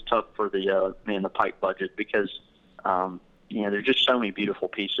is tough for the pipe budget, because there's just so many beautiful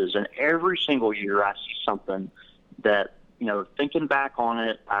pieces, and every single year I see something that thinking back on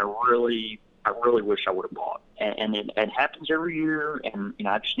it, I really wish I would have bought. And it happens every year, and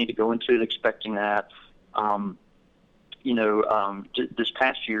I just need to go into it expecting that. This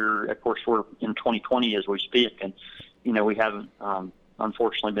past year, of course, we're in 2020 as we speak, and we haven't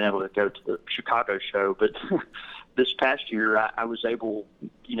unfortunately been able to go to the Chicago show, but this past year I was able.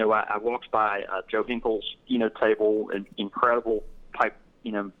 I walked by Joe Hinkle's table, an incredible pipe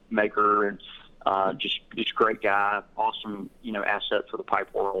maker, and just great guy, awesome asset for the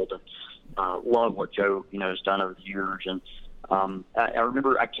pipe world, and love what Joe has done over the years. And I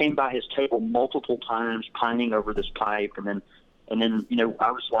remember I came by his table multiple times, pining over this pipe, and then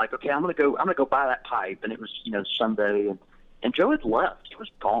I was like, okay, I'm gonna go buy that pipe, and it was Sunday, and Joe had left. He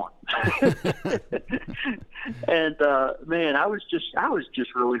was gone. And man, I was just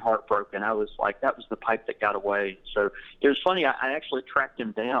really heartbroken. I was like, that was the pipe that got away. So it was funny. I actually tracked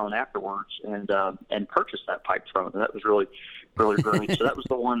him down afterwards and purchased that pipe from him. And that was really, really great. So that was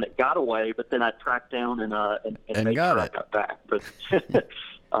the one that got away. But then I tracked down and made sure I got back. But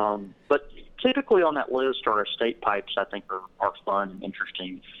typically on that list are estate pipes. I think are fun and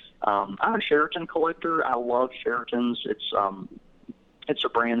interesting. I'm a Sheraton collector. I love Sheratons. It's a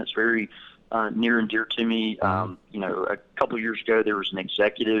brand that's very near and dear to me. A couple of years ago there was an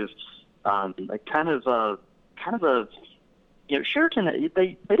executive, Sheraton.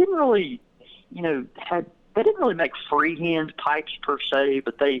 They didn't really, they didn't really make freehand pipes per se,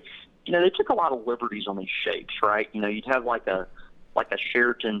 but they took a lot of liberties on these shapes, right? You'd have like a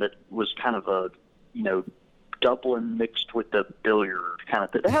Sheraton that was kind of a, Dublin mixed with the billiard kind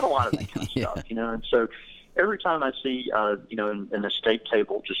of thing. They had a lot of that kind of stuff, and so every time I see, an estate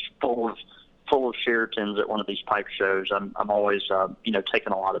table just full of Sheratons at one of these pipe shows, I'm always,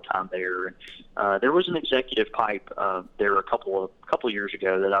 taking a lot of time there. And there was an executive pipe there a couple of years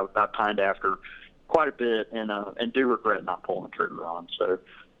ago that I pined after quite a bit, and do regret not pulling the trigger on. So,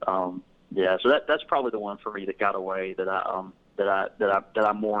 so that's probably the one for me that got away that I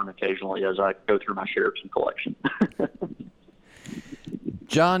mourn occasionally as I go through my Sheraton collection.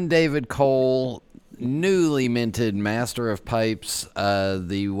 John David Cole, newly minted Master of Pipes.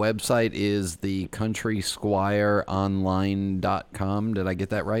 The website is thecountrysquireonline.com. Did I get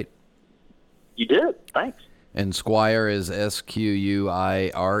that right? You did. Thanks. And Squire is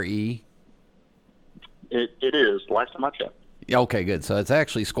Squire. It is. Last time I checked. Okay, good. So it's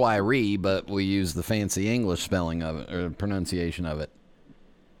actually Squire, but we use the fancy English spelling of it, or pronunciation of it.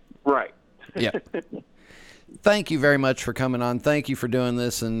 Right. Yeah. Thank you very much for coming on. Thank you for doing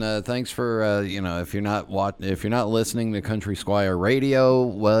this, and thanks for if you're not listening to Country Squire Radio,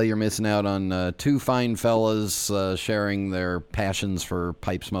 well, you're missing out on two fine fellas sharing their passions for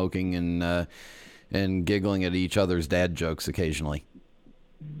pipe smoking and giggling at each other's dad jokes occasionally.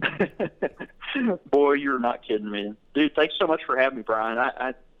 Boy, you're not kidding me. Dude, thanks so much for having me, Brian.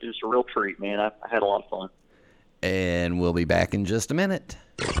 It was a real treat, man. I had a lot of fun. And we'll be back in just a minute.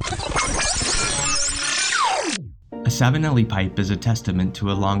 A Savinelli pipe is a testament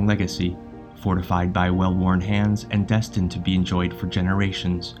to a long legacy, fortified by well-worn hands and destined to be enjoyed for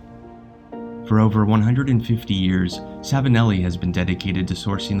generations. For over 150 years, Savinelli has been dedicated to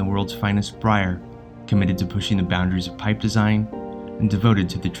sourcing the world's finest briar, committed to pushing the boundaries of pipe design, and devoted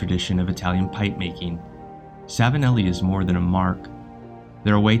to the tradition of Italian pipe making. Savinelli is more than a mark.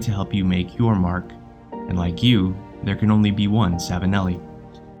 They're a way to help you make your mark, and like you, there can only be one Savinelli.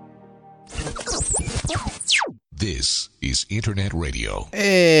 This is Internet Radio.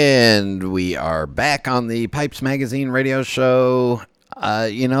 And we are back on the Pipes Magazine radio show.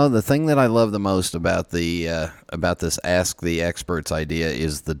 The thing that I love the most about this Ask the Experts idea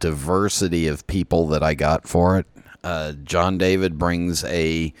is the diversity of people that I got for it. John David brings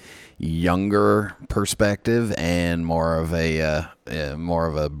a younger perspective and more of a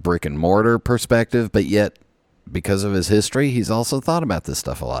brick and mortar perspective, but yet because of his history, he's also thought about this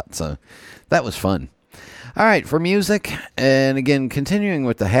stuff a lot. So that was fun. All right, for music, and again, continuing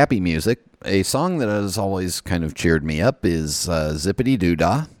with the happy music, a song that has always kind of cheered me up is Zippity Doo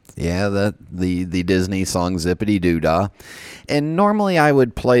Dah. Yeah, the Disney song Zippity Doo Dah. And normally I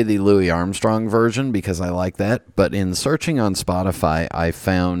would play the Louis Armstrong version because I like that, but in searching on Spotify, I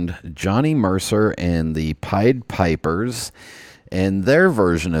found Johnny Mercer and the Pied Pipers and their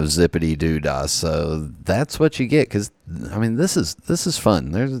version of Zippity Doo Dah. So that's what you get, because I mean, this is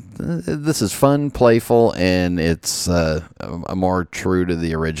fun. This is fun, playful, and it's a more true to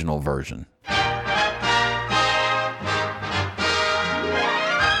the original version.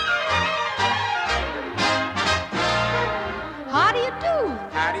 How do you do?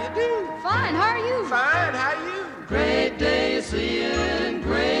 How do you do? Fine, how are you? Fine, how are you? Great day to see in,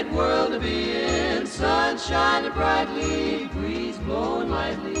 great world to be in, sunshine brightly, breeze blowing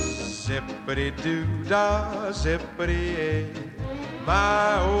lightly. Zippity-doo-dah, zippity-yay.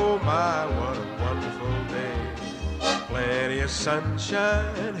 My, oh my, what a wonderful day. Plenty of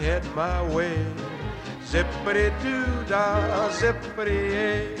sunshine head my way. Zippity-doo-dah,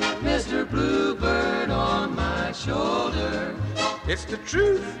 zippity-yay. Mr. Bluebird on my shoulder. It's the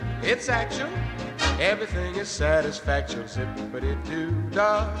truth, it's actual. Everything is satisfaction.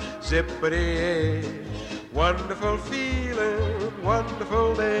 Zippity-doo-dah, zippity-yay. Wonderful feeling,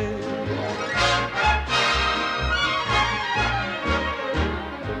 wonderful day.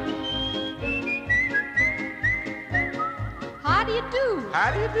 How do you do?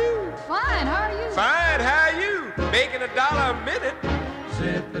 How do you do? Fine, how are you? Fine, how are you? Making $1 a minute.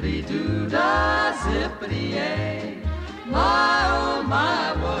 Zippity-doo-dah, zippity-yay. My, oh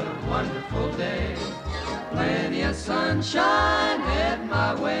my, what a wonderful day. Plenty of sunshine head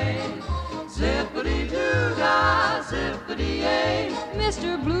my way. Zippity-doo-dah, zippity-yay.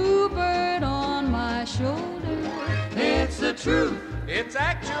 Mr. Bluebird on my shoulder. It's the truth, it's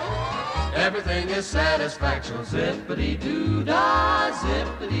actual. Everything is satisfaction. Zippity-doo-dah,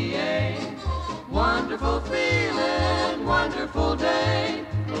 zippity-yay. Wonderful feeling, wonderful day.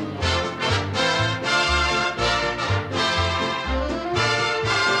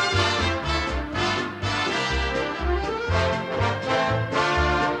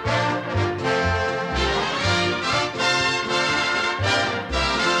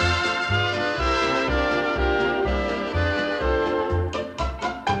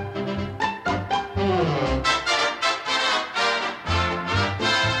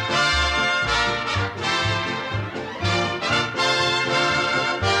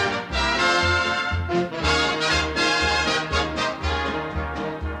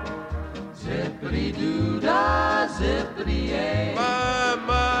 Zippity-doo-dah, zippity-yay.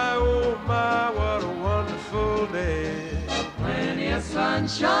 My, oh my, what a wonderful day. Plenty of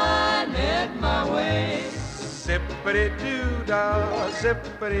sunshine head my way. Zippity-doo-dah,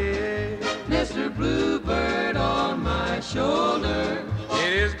 zippity-yay. Mr. Bluebird on my shoulder.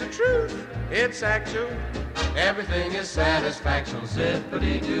 It is the truth, it's actual. Everything is satisfaction.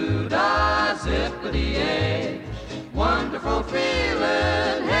 Zippity-doo-dah, zippity-yay. Wonderful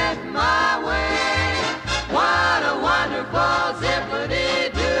feeling head my way. What a wonderful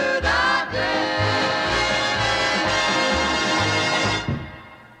zippity-doo-dah day.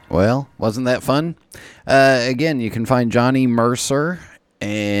 Well, wasn't that fun? Again, you can find Johnny Mercer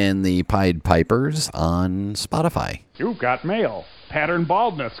and the Pied Pipers on Spotify. You've got mail. Pattern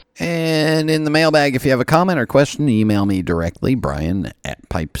baldness. And in the mailbag, if you have a comment or question, email me directly,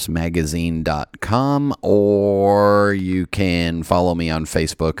 brian@pipesmagazine.com, or you can follow me on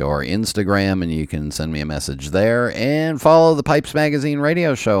Facebook or Instagram, and you can send me a message there, and follow the Pipes Magazine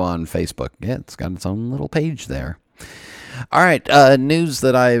radio show on Facebook. Yeah, it's got its own little page there. All right, news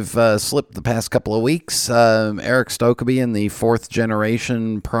that I've slipped the past couple of weeks. Eric Stokeby and the fourth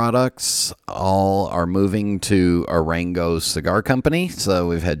generation products all are moving to Arango Cigar Company. So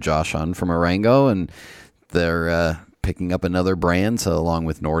we've had Josh on from Arango, and they're picking up another brand. So along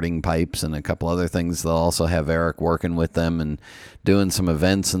with Nording Pipes and a couple other things, they'll also have Eric working with them and doing some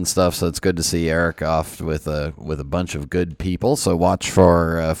events and stuff. So it's good to see Eric off with a bunch of good people. So watch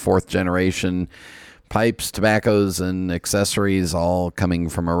for fourth generation pipes, tobaccos, and accessories all coming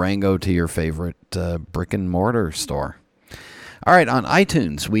from Arango to your favorite brick and mortar store. All right, on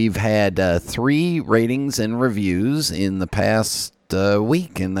iTunes, we've had 3 ratings and reviews in the past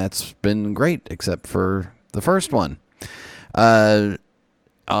week, and that's been great, except for the first one. On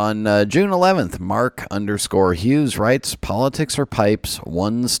June 11th, Mark_Hughes writes, "Politics or Pipes,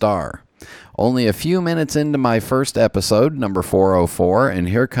 1 star. Only a few minutes into my first episode, number 404, and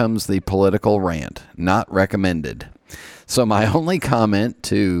here comes the political rant. Not recommended." So my only comment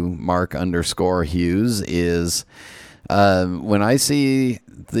to Mark_Hughes is, when I see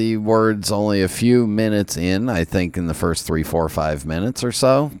the words only a few minutes in, I think in the first 3, 4, 5 minutes or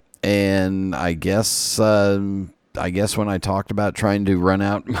so, and I guess when I talked about trying to run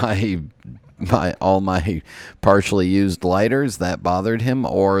out all my partially used lighters, that bothered him,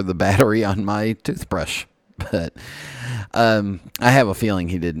 or the battery on my toothbrush. But I have a feeling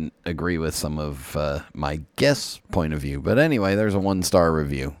he didn't agree with some of my guest's point of view. But anyway, there's a 1-star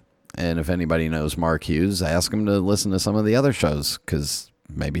review. And if anybody knows Mark Hughes, ask him to listen to some of the other shows, because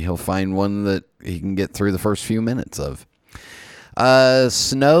maybe he'll find one that he can get through the first few minutes of.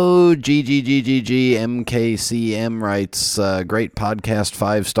 Snow GGGGG MKCM writes, "Great podcast,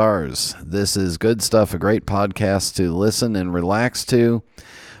 5 stars. This is good stuff, a great podcast to listen and relax to.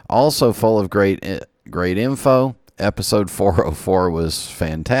 Also full of great info. episode 404 was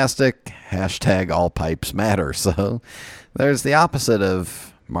fantastic. # all pipes matter. So there's the opposite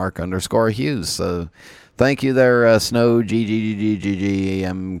of Mark_Hughes. So thank you there, Snow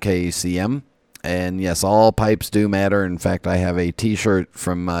GGGGGMKCM. And yes, all pipes do matter. In fact, I have a t-shirt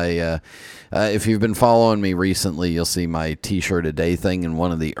from my, if you've been following me recently, you'll see my t-shirt a day thing. And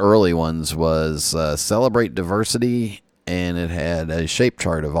one of the early ones was Celebrate Diversity. And it had a shape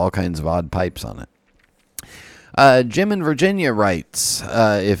chart of all kinds of odd pipes on it. Jim in Virginia writes,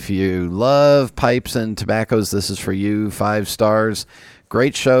 if you love pipes and tobaccos, this is for you. 5 stars.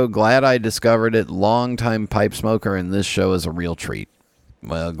 Great show. Glad I discovered it. Long-time pipe smoker, and this show is a real treat.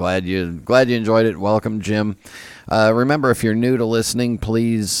 Well, glad you enjoyed it. Welcome, Jim. Remember, if you're new to listening,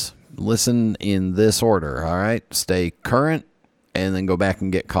 please listen in this order, all right? Stay current, and then go back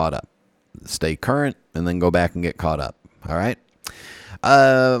and get caught up. Stay current, and then go back and get caught up, all right?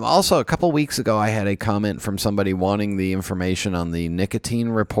 Also, a couple weeks ago, I had a comment from somebody wanting the information on the nicotine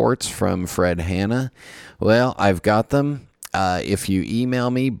reports from Fred Hanna. Well, I've got them. If you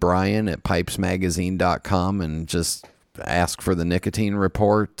email me, brian@pipesmagazine.com, and just ask for the nicotine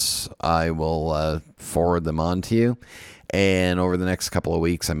reports, I will forward them on to you. And over the next couple of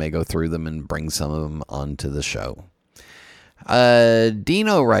weeks, I may go through them and bring some of them onto the show.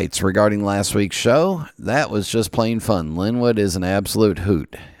 Dino writes regarding last week's show, that was just plain fun. Linwood is an absolute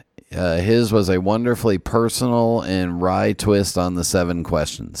hoot. His was a wonderfully personal and wry twist on the 7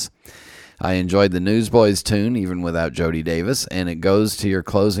 questions. I enjoyed the Newsboys tune, even without Jody Davis, and it goes to your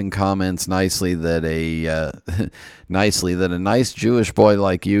closing comments nicely that a nice Jewish boy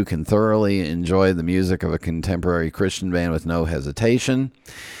like you can thoroughly enjoy the music of a contemporary Christian band with no hesitation.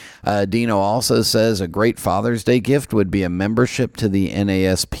 Dino also says a great Father's Day gift would be a membership to the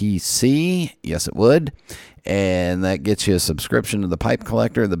NASPC. Yes, it would. And that gets you a subscription to the Pipe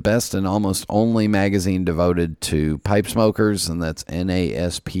Collector, the best and almost only magazine devoted to pipe smokers, and that's naspc.org.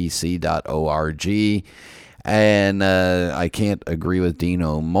 And I can't agree with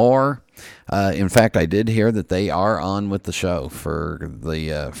Dino more. In fact, I did hear that they are on with the show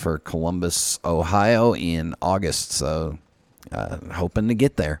for Columbus, Ohio in August, so hoping to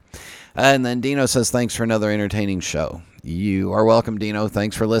get there. And then Dino says, thanks for another entertaining show. You are welcome, Dino.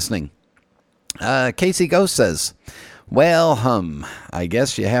 Thanks for listening. Casey Ghost says, well, I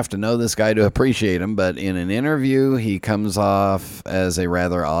guess you have to know this guy to appreciate him, but in an interview, he comes off as a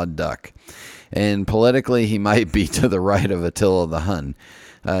rather odd duck. And politically, he might be to the right of Attila the Hun.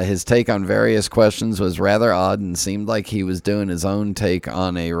 His take on various questions was rather odd and seemed like he was doing his own take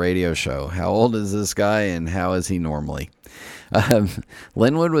on a radio show. How old is this guy, and how is he normally?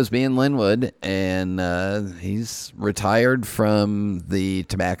 Linwood was being Linwood, and he's retired from the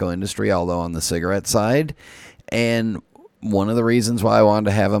tobacco industry, although on the cigarette side. And one of the reasons why I wanted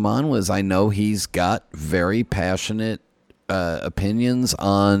to have him on was I know he's got very passionate opinions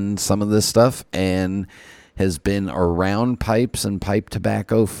on some of this stuff and has been around pipes and pipe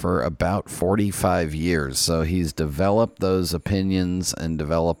tobacco for about 45 years. So he's developed those opinions and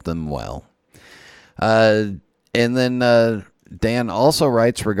developed them well. And then Dan also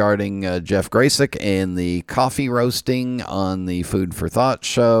writes regarding Jeff Graysick and the coffee roasting on the Food for Thought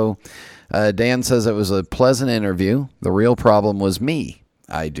show. Dan says it was a pleasant interview. The real problem was me.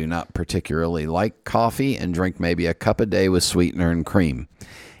 I do not particularly like coffee and drink maybe a cup a day with sweetener and cream.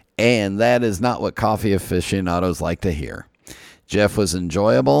 And that is not what coffee aficionados like to hear. Jeff was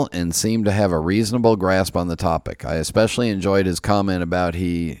enjoyable and seemed to have a reasonable grasp on the topic. I especially enjoyed his comment about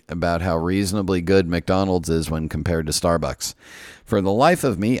how reasonably good McDonald's is when compared to Starbucks. For the life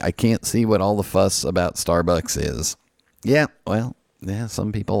of me, I can't see what all the fuss about Starbucks is. Yeah, well, yeah,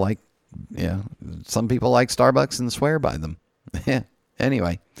 some people like Starbucks and swear by them. Yeah,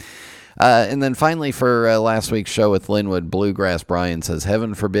 anyway. And then finally for last week's show with Linwood, Bluegrass Brian says,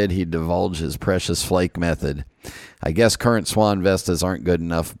 heaven forbid he divulge his precious flake method. I guess current Swan Vestas aren't good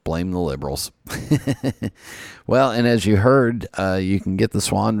enough. Blame the liberals. Well, and as you heard, you can get the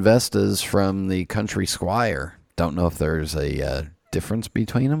Swan Vestas from the Country Squire. Don't know if there's a difference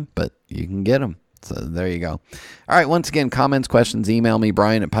between them, but you can get them. So there you go. All right, once again, comments, questions, email me,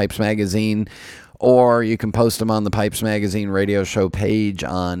 Brian at Pipes Magazine, or you can post them on the Pipes Magazine radio show page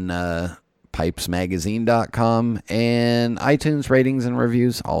on pipesmagazine.com, and iTunes ratings and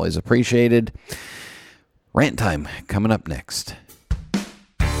reviews, always appreciated. Rant time coming up next.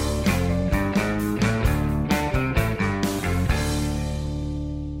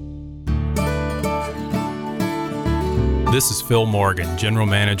 This is Phil Morgan, General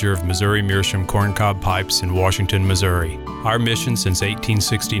Manager of Missouri Meerschaum Corncob Pipes in Washington, Missouri. Our mission since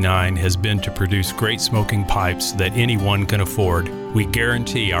 1869 has been to produce great smoking pipes that anyone can afford. We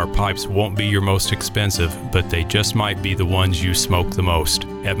guarantee our pipes won't be your most expensive, but they just might be the ones you smoke the most.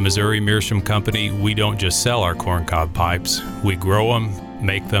 At Missouri Meerschaum Company, we don't just sell our corncob pipes, we grow them,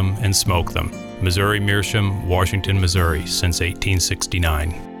 make them, and smoke them. Missouri Meerschaum, Washington, Missouri, since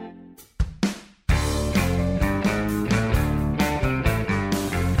 1869.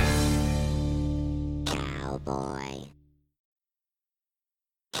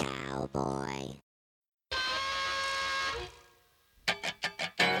 Cowboy.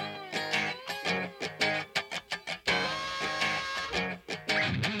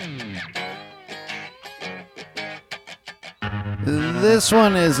 This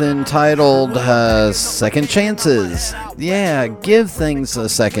one is entitled Second Chances. Yeah, give things a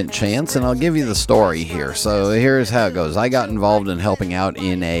second chance, and I'll give you the story here. So here's how it goes. I got involved in helping out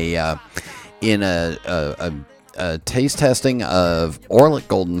in a taste testing of Orlik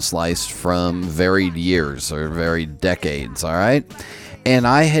Golden Slice from varied years or varied decades, all right? And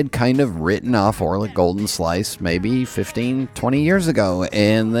I had kind of written off Orlik Golden Slice maybe 15, 20 years ago.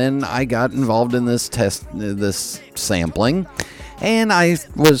 And then I got involved in this sampling. And I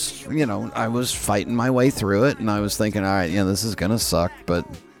was fighting my way through it. And I was thinking, all right, this is going to suck, but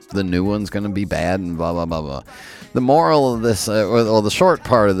the new one's going to be bad and blah, blah, blah, blah. The moral of this, or the short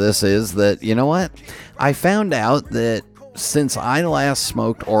part of this is that, you know what? I found out that since I last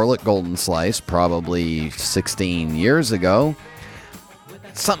smoked Orlik Golden Slice, probably 16 years ago,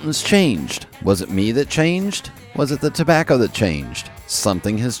 something's changed. Was it me that changed? Was it the tobacco that changed?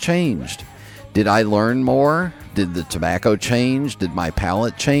 Something has changed. Did I learn more? Did the tobacco change? Did my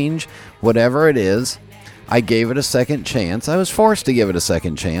palate change? Whatever it is, I gave it a second chance. I was forced to give it a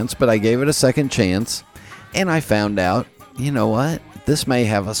second chance, but I gave it a second chance, and I found out, you know what? This may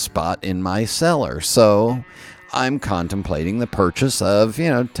have a spot in my cellar. So I'm contemplating the purchase of,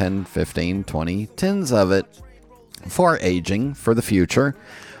 10, 15, 20 tins of it for aging for the future,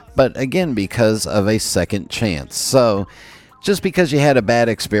 but again, because of a second chance. So just because you had a bad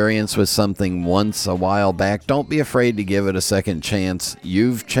experience with something once a while back, don't be afraid to give it a second chance.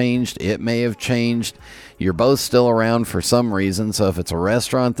 You've changed, it may have changed. You're both still around for some reason, so if it's a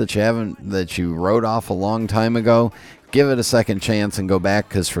restaurant that you wrote off a long time ago, give it a second chance and go back,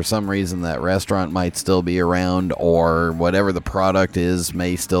 because for some reason that restaurant might still be around, or whatever the product is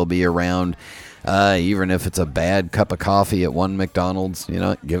may still be around. Even if it's a bad cup of coffee at one McDonald's,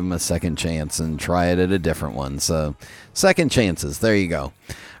 give them a second chance and try it at a different one. So, second chances. There you go.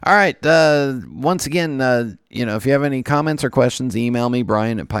 All right. Once again, if you have any comments or questions, email me,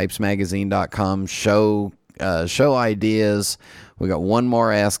 Brian at PipesMagazine.com. Show ideas. We got one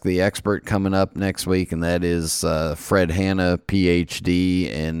more Ask the Expert coming up next week, and that is Fred Hanna,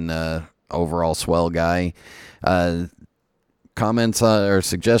 PhD, and overall swell guy. Comments or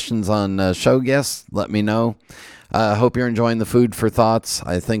suggestions on show guests, let me know. Hope you're enjoying the food for thoughts.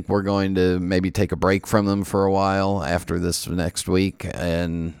 I think we're going to maybe take a break from them for a while after this next week.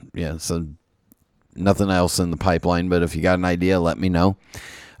 And so nothing else in the pipeline, but if you got an idea, let me know.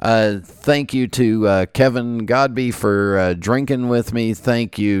 Thank you to Kevin Godby for drinking with me.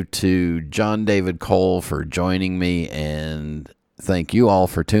 Thank you to John David Cole for joining me, and thank you all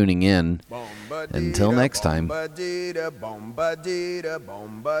for tuning in. Until next time. Happy trails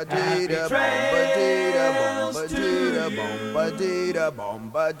to you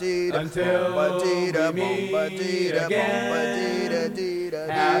until we meet again.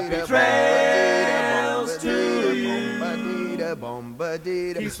 Happy trails to you.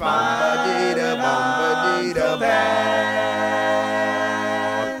 Keep smiling until then.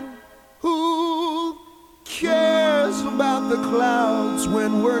 Who cares about the clouds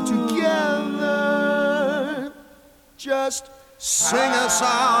when we're together? Just sing a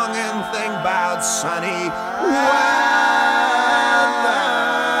song and think about sunny weather.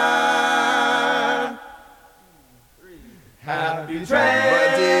 Happy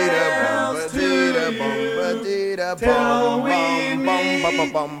trails to you till we meet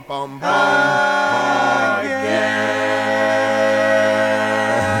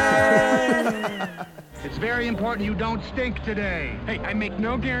again. It's very important you don't stink today. Hey, I make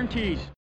no guarantees.